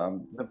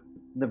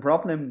the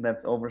problem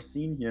that's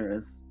overseen here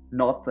is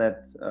not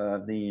that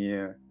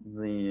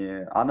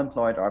the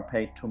unemployed are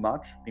paid too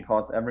much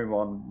because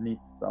everyone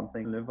needs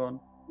something to live on.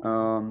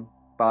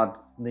 But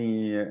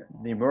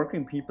the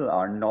working people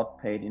are not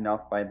paid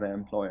enough by the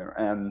employer,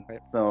 and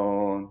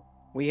so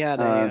we had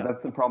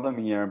that's the problem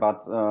here.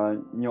 But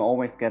you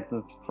always get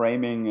this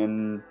framing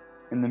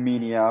in the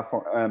media,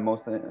 for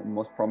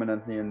most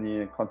prominently in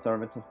the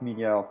conservative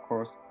media, of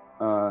course,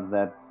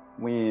 that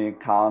we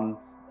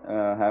can't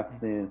have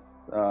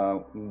this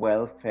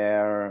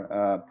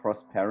welfare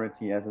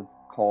prosperity, as it's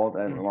called,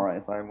 or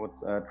as I would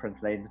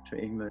translate it to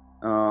English.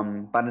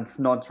 But it's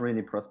not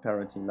really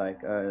prosperity.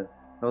 Like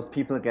those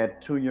people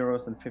get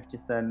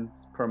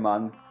 €2.50 per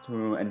month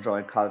to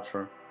enjoy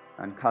culture.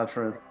 And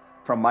culture is,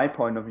 from my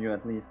point of view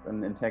at least,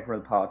 an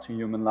integral part to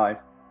human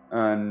life.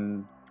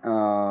 And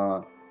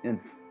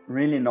it's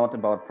really not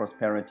about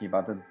prosperity,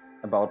 but it's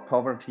about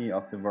poverty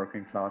of the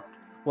working class.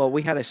 Well,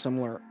 we had a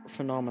similar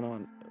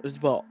phenomenon.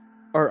 Well,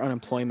 our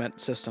unemployment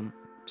system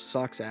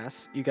sucks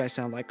ass. You guys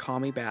sound like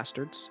commie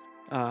bastards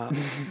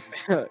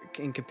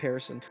in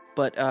comparison.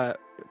 But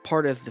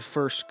part of the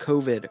first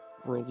COVID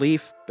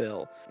relief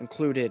bill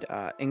included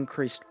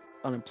increased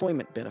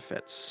unemployment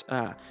benefits,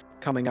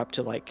 coming up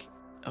to like,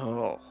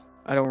 oh,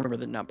 I don't remember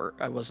the number.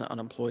 I wasn't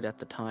unemployed at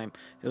the time.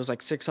 It was like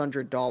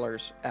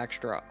 $600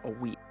 extra a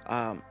week,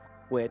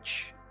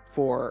 which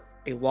for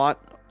a lot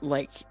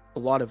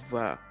of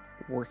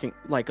working,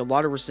 like a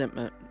lot of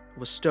resentment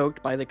was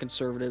stoked by the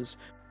conservatives,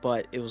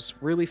 but it was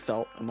really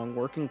felt among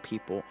working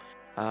people,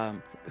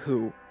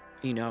 who,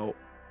 you know,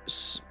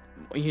 s-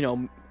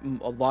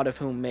 a lot of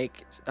whom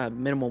make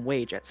minimum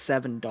wage at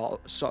 $7,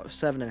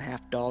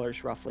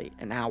 $7.50 roughly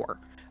an hour.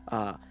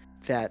 Uh,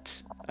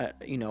 that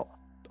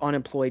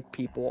unemployed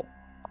people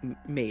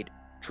made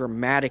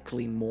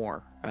dramatically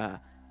more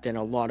than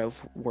a lot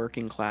of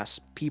working class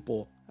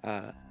people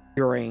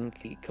during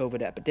the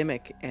COVID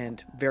epidemic,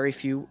 and very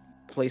few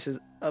places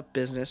of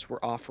business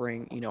were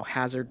offering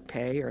hazard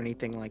pay or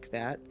anything like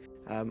that.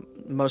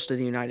 Most of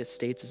the United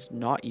States is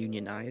not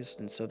unionized,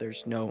 and so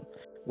there's no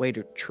way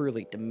to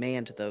truly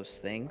demand those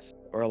things,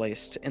 or at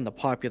least in the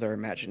popular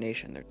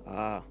imagination.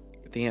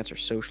 The answer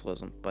is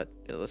socialism, but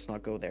let's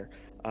not go there.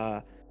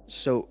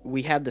 So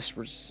we had this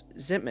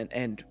resentment,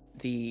 and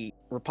the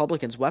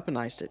Republicans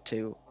weaponized it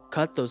to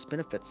cut those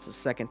benefits the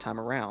second time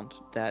around.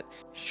 That,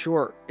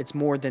 sure, it's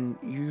more than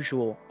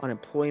usual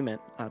unemployment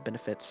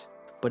benefits,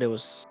 but it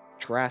was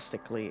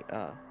drastically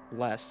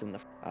less in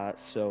the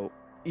so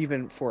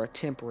even for a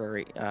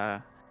temporary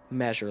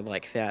measure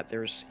like that,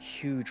 there's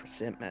huge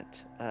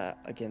resentment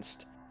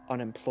against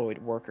unemployed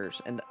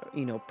workers. And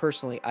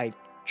personally, I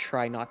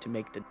try not to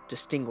make the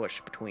distinguish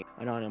between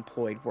an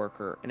unemployed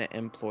worker and an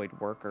employed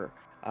worker.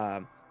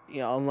 Um,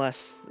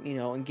 unless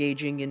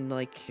engaging in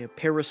like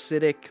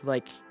parasitic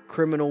like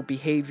criminal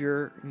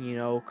behavior,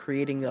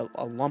 creating a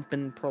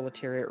lumpen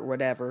proletariat or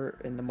whatever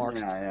in the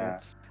Marxist Yeah.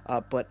 sense.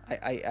 But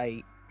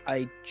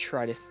I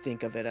try to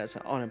think of it as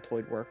an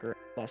unemployed worker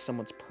unless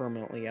someone's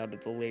permanently out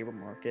of the labor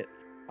market.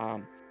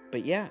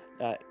 But yeah,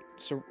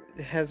 so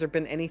has there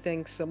been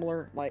anything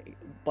similar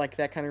like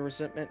that kind of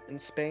resentment in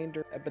Spain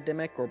during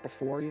epidemic or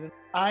before even?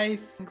 I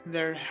think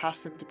there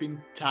hasn't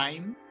been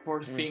time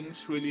for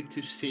things really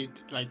to sit,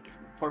 like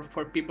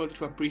for people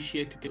to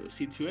appreciate the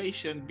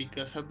situation,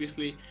 because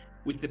obviously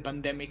with the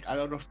pandemic a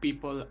lot of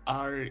people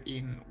are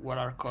in what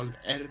are called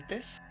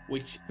ERTES,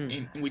 which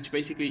in which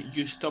basically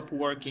you stop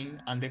working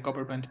and the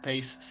government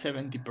pays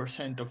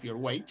 70% of your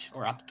wage,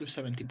 or up to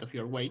 70% of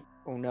your wage.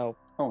 Oh no.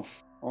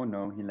 Oh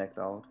no, he lagged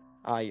out.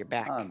 You're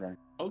back. There.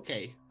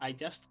 Okay,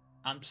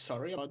 I'm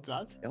sorry about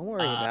that. Don't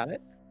worry about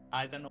it.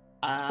 I don't know.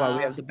 That's why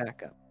we have the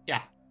backup.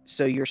 Yeah.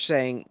 So you're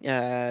saying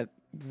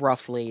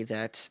roughly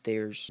that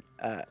there's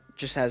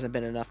just hasn't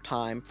been enough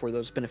time for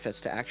those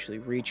benefits to actually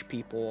reach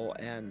people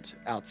and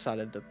outside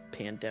of the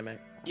pandemic.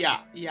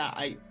 Yeah.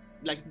 I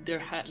like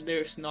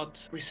there's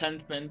not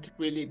resentment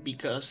really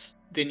because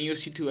the new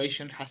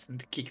situation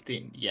hasn't kicked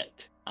in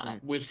yet.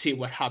 We'll see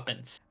what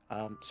happens.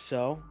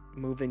 So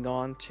moving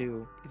on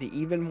to the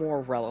even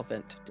more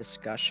relevant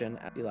discussion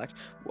at the election.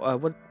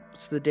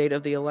 What's the date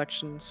of the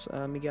elections,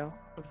 Miguel?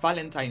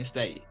 Valentine's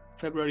Day,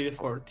 February the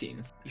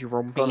 14th. You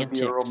It's gonna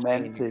be romantic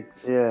romantic.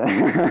 Spaniards.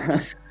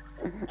 Yeah.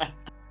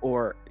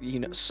 Or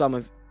some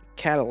of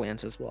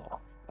Catalans as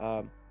well,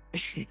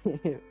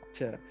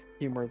 to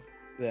humor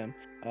them.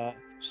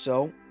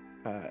 So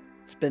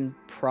it's been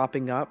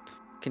propping up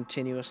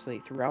continuously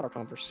throughout our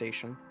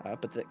conversation,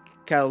 but the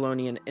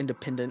Catalonian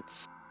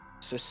independence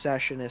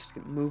secessionist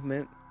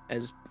movement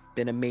has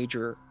been a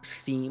major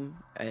theme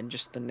in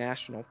just the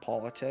national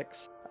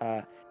politics.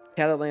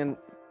 Catalan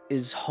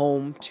is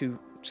home to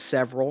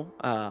several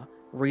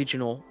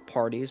regional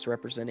parties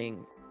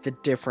representing the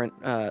different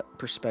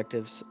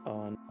perspectives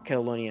on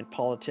Catalonian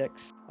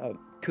politics.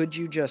 Could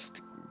you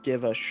just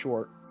give a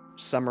short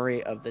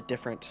summary of the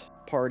different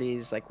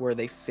parties, like where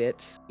they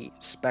fit the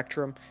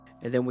spectrum,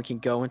 and then we can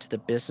go into the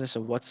business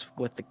of what's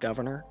with the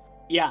governor?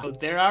 Yeah, so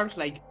there are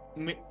like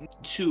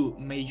two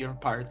major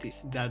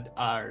parties that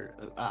are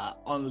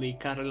only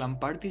Catalan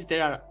parties.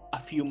 There are a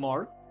few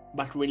more,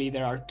 but really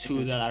there are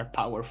two that are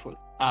powerful,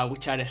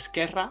 which are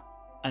Esquerra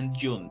and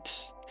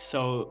Junts.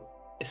 So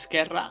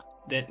Esquerra,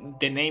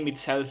 the name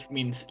itself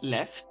means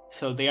left,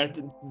 so they are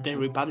the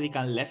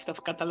Republican left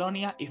of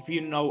Catalonia. If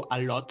you know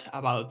a lot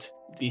about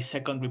the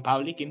Second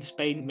Republic in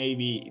Spain,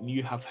 maybe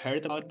you have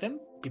heard about them,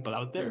 people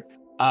out there,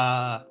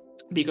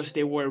 because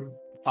they were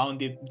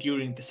founded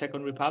during the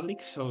Second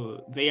Republic,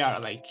 so they are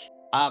like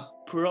a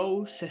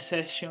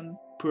pro-secession,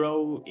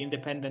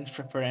 pro-independence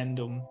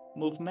referendum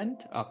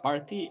movement, a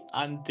party,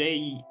 and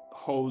they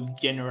hold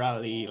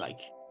generally like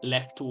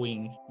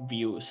left-wing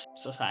views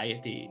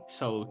society.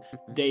 So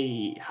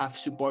they have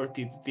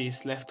supported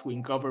this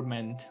left-wing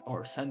government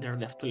or center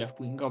left to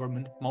left-wing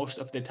government most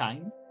of the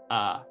time,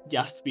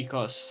 just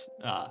because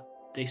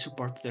they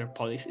support their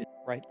policies.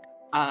 Right.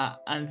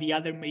 And the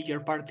other major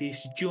party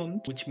is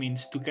Junts, which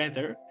means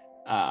together.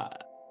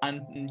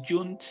 And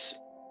Junts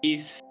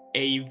is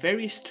a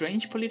very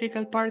strange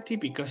political party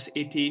because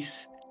it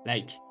is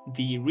like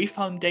the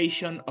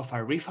refoundation of a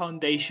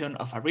refoundation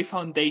of a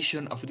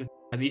refoundation of the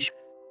traditional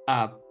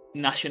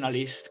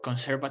nationalist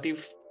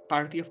conservative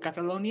party of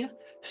Catalonia.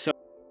 So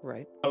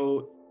Right.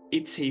 So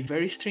it's a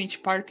very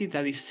strange party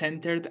that is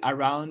centered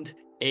around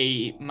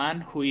a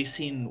man who is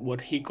in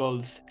what he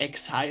calls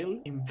exile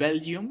in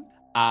Belgium.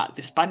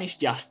 The Spanish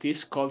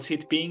justice calls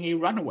it being a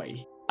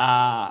runaway.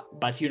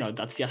 But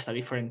that's just a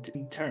different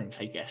in terms,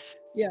 I guess.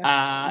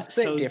 Yeah.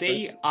 Same So they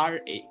difference. are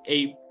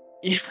a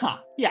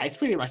yeah, it's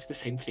pretty much the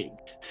same thing.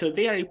 So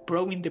they are a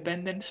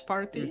pro-independence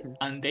party, Mhm.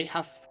 and they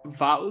have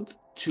vowed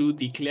to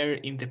declare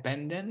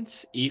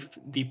independence if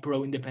the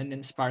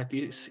pro-independence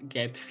parties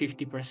get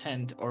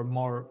 50% or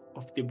more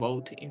of the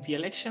vote in the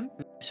election.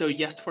 So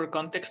just for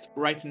context,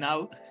 right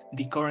now,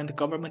 the current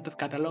government of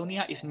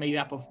Catalonia is made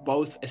up of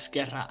both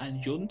Esquerra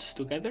and Junts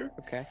together.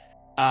 Okay.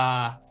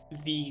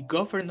 The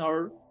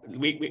governor,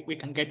 we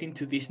can get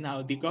into this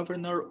now. The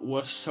governor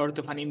was sort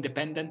of an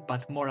independent,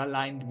 but more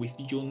aligned with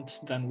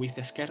Junts than with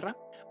Esquerra.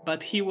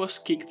 But he was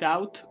kicked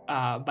out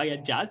by a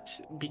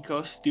judge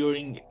because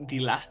during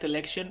the last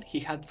election he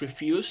had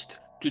refused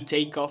to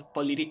take off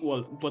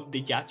what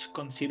the judge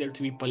considered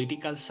to be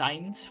political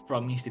signs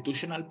from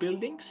institutional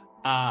buildings.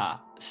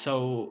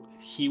 So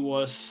he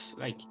was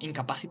like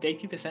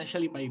incapacitated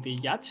essentially by the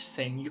judge,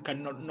 saying you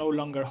can no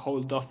longer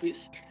hold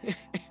office.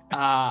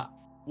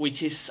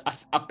 Which is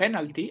a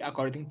penalty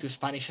according to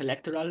Spanish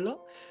electoral law.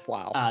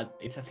 Wow.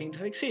 It's a thing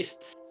that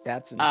exists.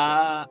 That's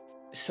insane.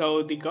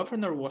 So the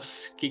governor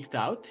was kicked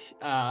out,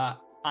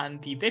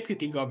 and the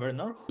deputy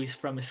governor, who is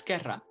from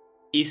Esquerra,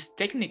 is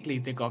technically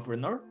the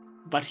governor,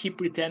 but he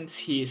pretends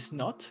he is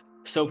not.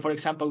 So, for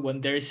example, when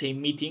there is a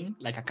meeting,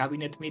 like a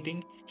cabinet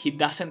meeting, he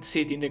doesn't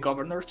sit in the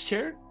governor's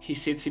chair, he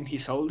sits in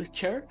his old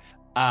chair,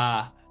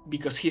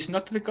 because he's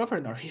not the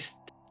governor. He's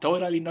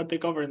totally not the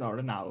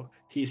governor now.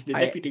 He's the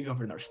I deputy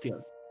governor still.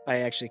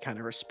 I actually kind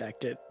of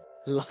respect it.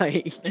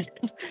 Like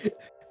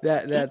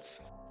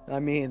that's I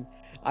mean,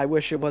 I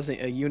wish it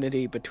wasn't a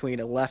unity between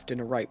a left and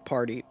a right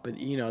party, but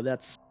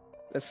that's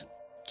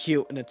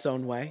cute in its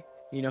own way.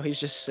 He's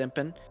just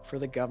simping for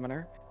the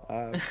governor.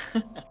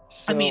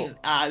 I mean,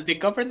 So the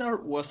governor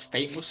was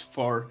famous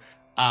for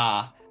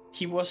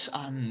he was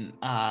an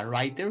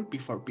writer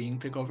before being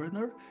the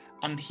governor,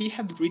 and he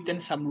had written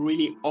some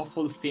really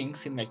awful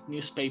things in like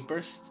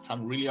newspapers,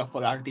 some really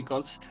awful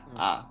articles,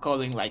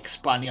 calling like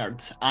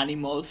Spaniards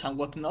animals and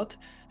whatnot.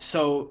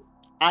 So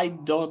I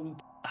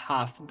don't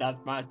have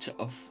that much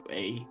of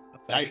a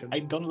affection. I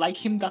don't like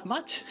him that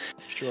much.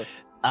 Sure.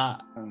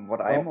 What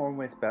Well- I'm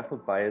always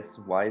baffled by is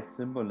why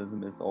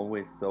symbolism is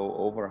always so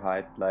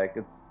overhyped. Like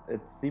it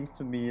seems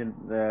to me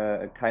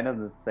kind of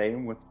the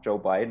same with Joe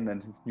Biden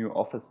and his new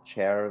office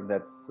chair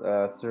that's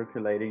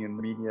circulating in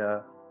the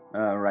media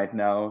right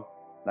now.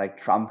 Like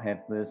Trump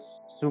had this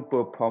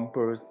super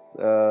pompous,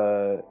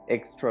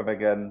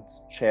 extravagant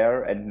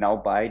chair, and now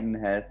Biden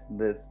has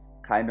this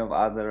kind of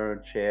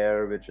other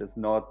chair, which is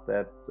not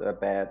that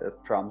bad as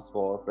Trump's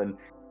was. And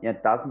yeah,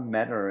 it doesn't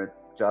matter.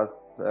 It's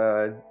just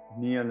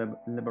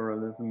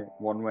neoliberalism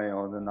one way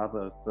or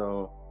another.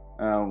 So,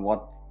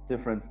 what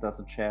difference does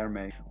a chair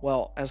make?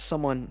 Well, as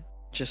someone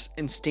just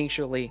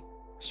instinctually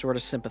sort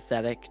of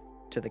sympathetic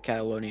to the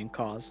Catalonian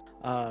cause,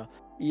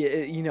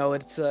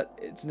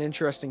 it's an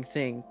interesting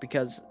thing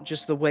because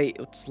just the way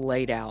it's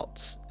laid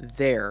out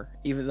there,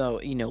 even though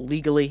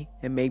legally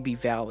it may be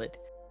valid,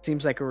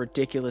 seems like a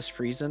ridiculous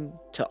reason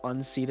to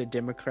unseat a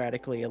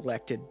democratically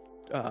elected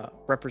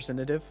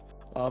representative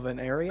of an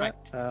area.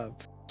 Right.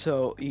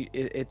 So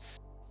it's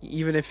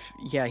even if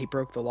he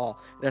broke the law,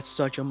 that's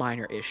such a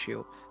minor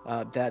issue.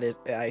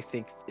 I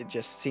think it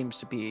just seems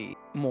to be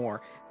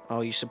more,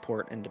 oh, you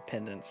support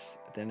independence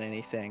than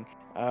anything.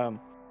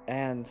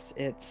 And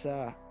it's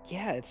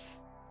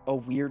it's a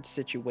weird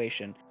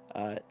situation.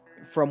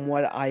 From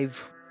what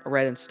I've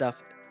read and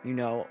stuff,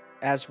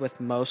 as with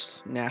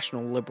most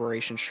national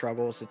liberation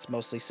struggles, it's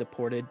mostly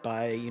supported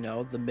by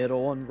the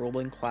middle and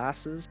ruling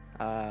classes,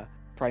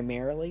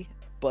 primarily.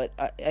 But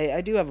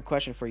I do have a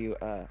question for you,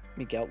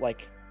 Miguel.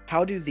 Like,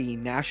 how do the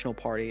national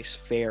parties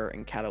fare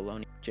in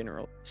Catalonia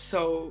generally?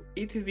 So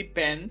it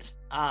depends.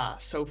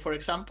 So for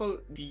example,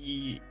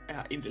 the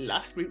in the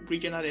last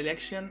regional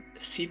election,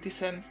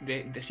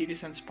 the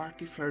Citizens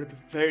Party fared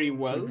very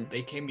well. Mhm.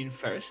 They came in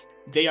first.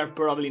 They are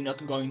probably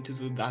not going to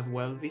do that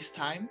well this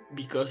time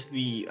because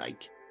the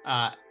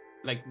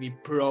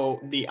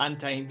the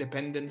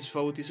anti-independence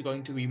vote is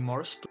going to be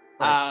more split.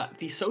 Right.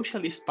 The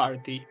Socialist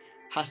Party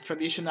has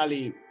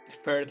traditionally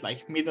fared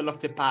like middle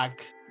of the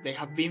pack. They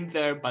have been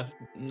there, but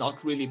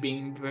not really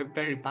being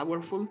very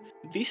powerful.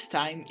 This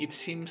time, it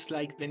seems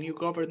like the new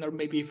governor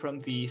may be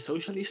from the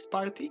Socialist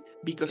Party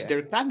because Okay.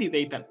 their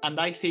candidate, and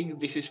I think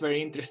this is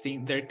very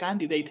interesting, their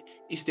candidate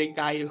is the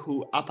guy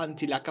who, up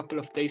until a couple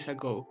of days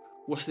ago,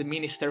 was the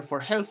Minister for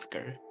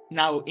Healthcare.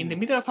 Now, in the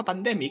middle of a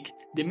pandemic,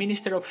 the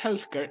Minister of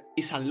Healthcare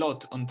is a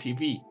lot on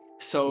TV.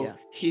 So Yeah.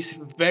 he's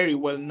very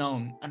well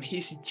known and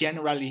he's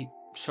generally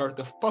sort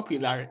of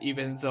popular,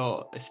 even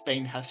though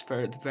Spain has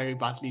fared very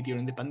badly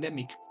during the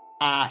pandemic.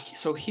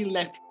 So he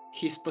left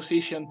his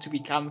position to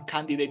become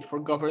candidate for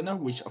governor,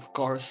 which of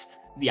course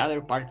the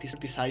other parties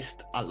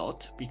criticized a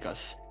lot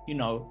because,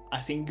 I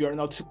think you're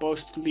not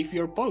supposed to leave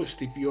your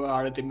post if you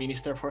are the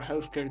Minister for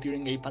Healthcare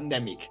during a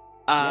pandemic.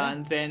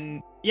 And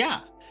then,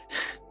 yeah.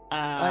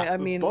 I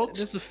mean, Vox,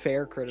 this is a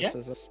fair yeah,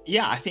 criticism.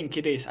 yeah, I think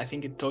it is. I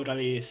think it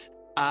totally is.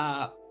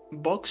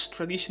 Vox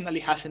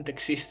traditionally hasn't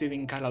existed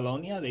in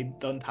Catalonia. They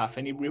don't have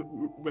any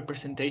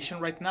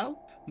representation right now,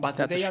 but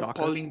That's a they are shocker.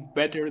 polling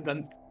better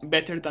than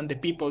the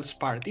People's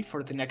Party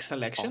for the next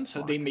election.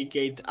 So they fuck. may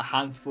get a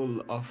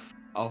handful of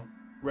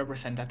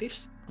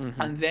representatives. Mhm.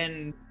 And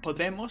then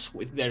Podemos,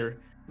 with their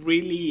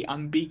really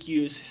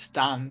ambiguous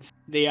stance,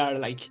 they are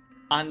like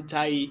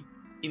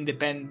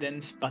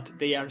anti-independence, but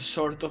they are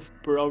sort of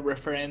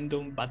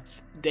pro-referendum. But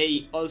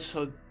they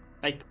also,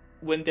 like,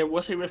 when there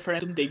was a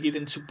referendum, they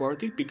didn't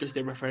support it because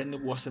the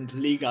referendum wasn't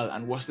legal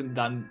and wasn't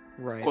done,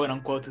 Right. quote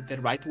unquote,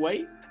 the right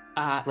way.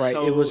 Right. It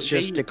So was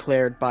just they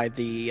declared by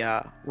the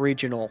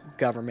regional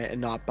government and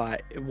not by.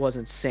 It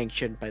wasn't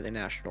sanctioned by the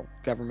national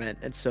government,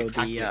 and so the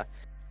exactly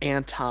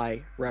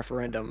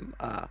anti-referendum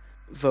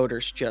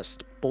voters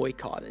just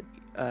boycotted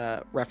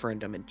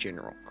referendum in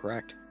general.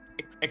 Correct.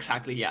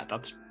 exactly, yeah,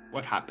 that's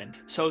what happened.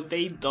 So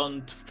they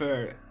don't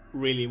fare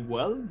really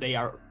well. They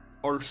are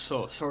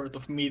also sort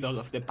of middle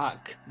of the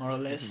pack, more or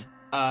less.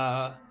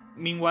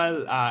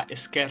 Meanwhile,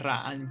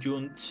 Esquerra and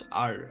Junts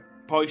are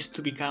poised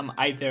to become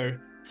either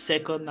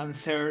second and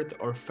third,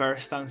 or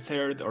first and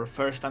third, or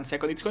first and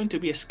second. It's going to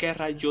be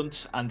Esquerra,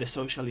 Junts, and the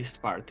Socialist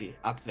Party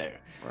up there.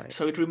 Right.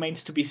 So it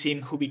remains to be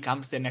seen who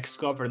becomes the next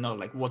governor,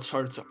 like what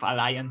sorts of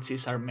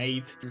alliances are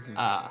made,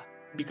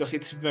 because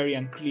it's very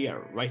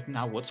unclear right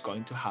now what's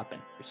going to happen.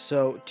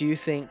 So, do you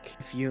think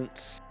if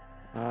Yunts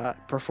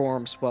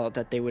performs well,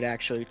 that they would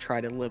actually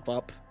try to live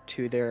up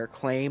to their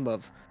claim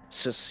of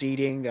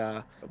seceding?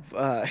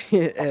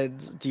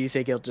 And do you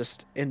think it'll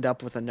just end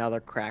up with another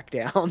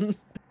crackdown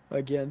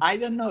again? I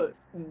don't know.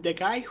 The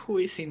guy who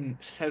is in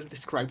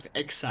self-described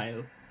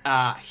exile,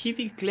 he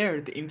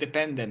declared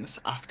independence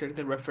after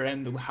the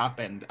referendum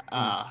happened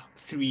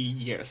 3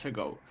 years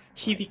ago.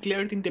 He Right.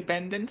 declared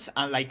independence,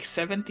 and like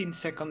 17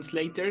 seconds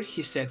later,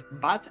 he said,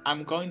 "But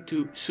I'm going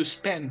to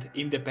suspend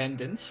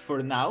independence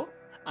for now."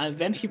 And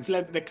then he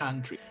fled the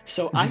country.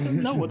 So I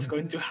don't know what's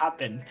going to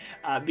happen,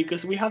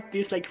 because we have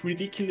this like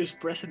ridiculous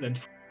precedent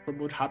from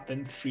what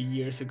happened 3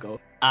 years ago.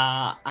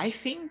 I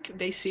think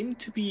they seem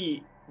to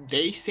be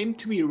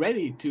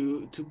ready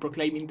to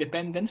proclaim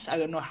independence. I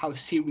don't know how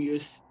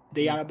serious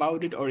they are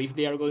about it, or if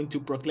they are going to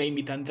proclaim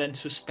it and then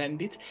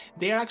suspend it.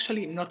 They are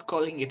actually not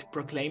calling it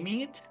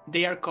proclaiming it.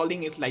 They are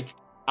calling it like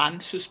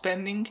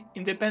unsuspending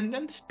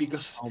independence,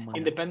 because Oh my god.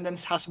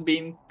 independence has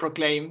been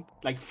proclaimed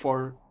like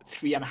for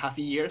 3.5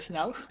 years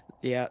now.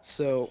 Yeah,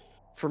 so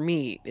for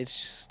me, it's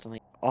just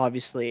like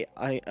obviously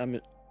I'm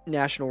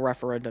national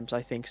referendums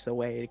I think's the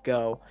way to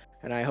go,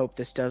 and I hope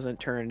this doesn't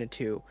turn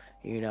into,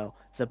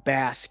 the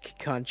Basque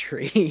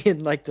country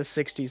in like the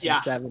 60s and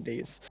Yeah,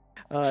 70s.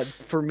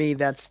 For me,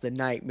 that's the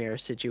nightmare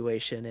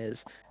situation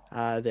is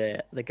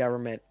the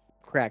government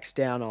cracks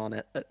down on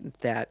it,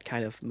 that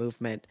kind of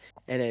movement,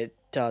 and it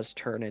does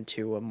turn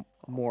into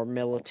a more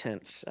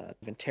militant,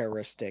 even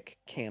terroristic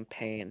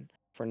campaign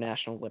for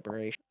national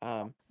liberation.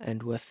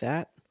 And with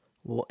that,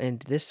 we'll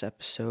end this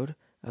episode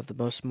of the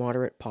Most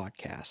Moderate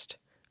Podcast.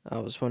 I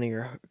was one of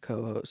your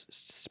co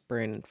hosts,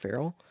 Brandon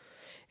Farrell,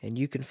 and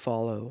you can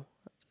follow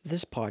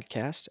this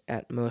podcast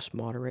at Most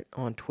Moderate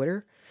on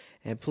Twitter.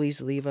 And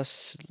please leave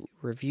us a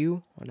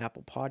review on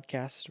Apple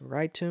Podcasts or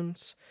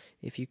iTunes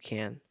if you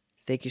can.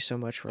 Thank you so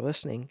much for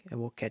listening, and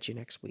we'll catch you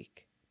next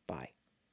week. Bye.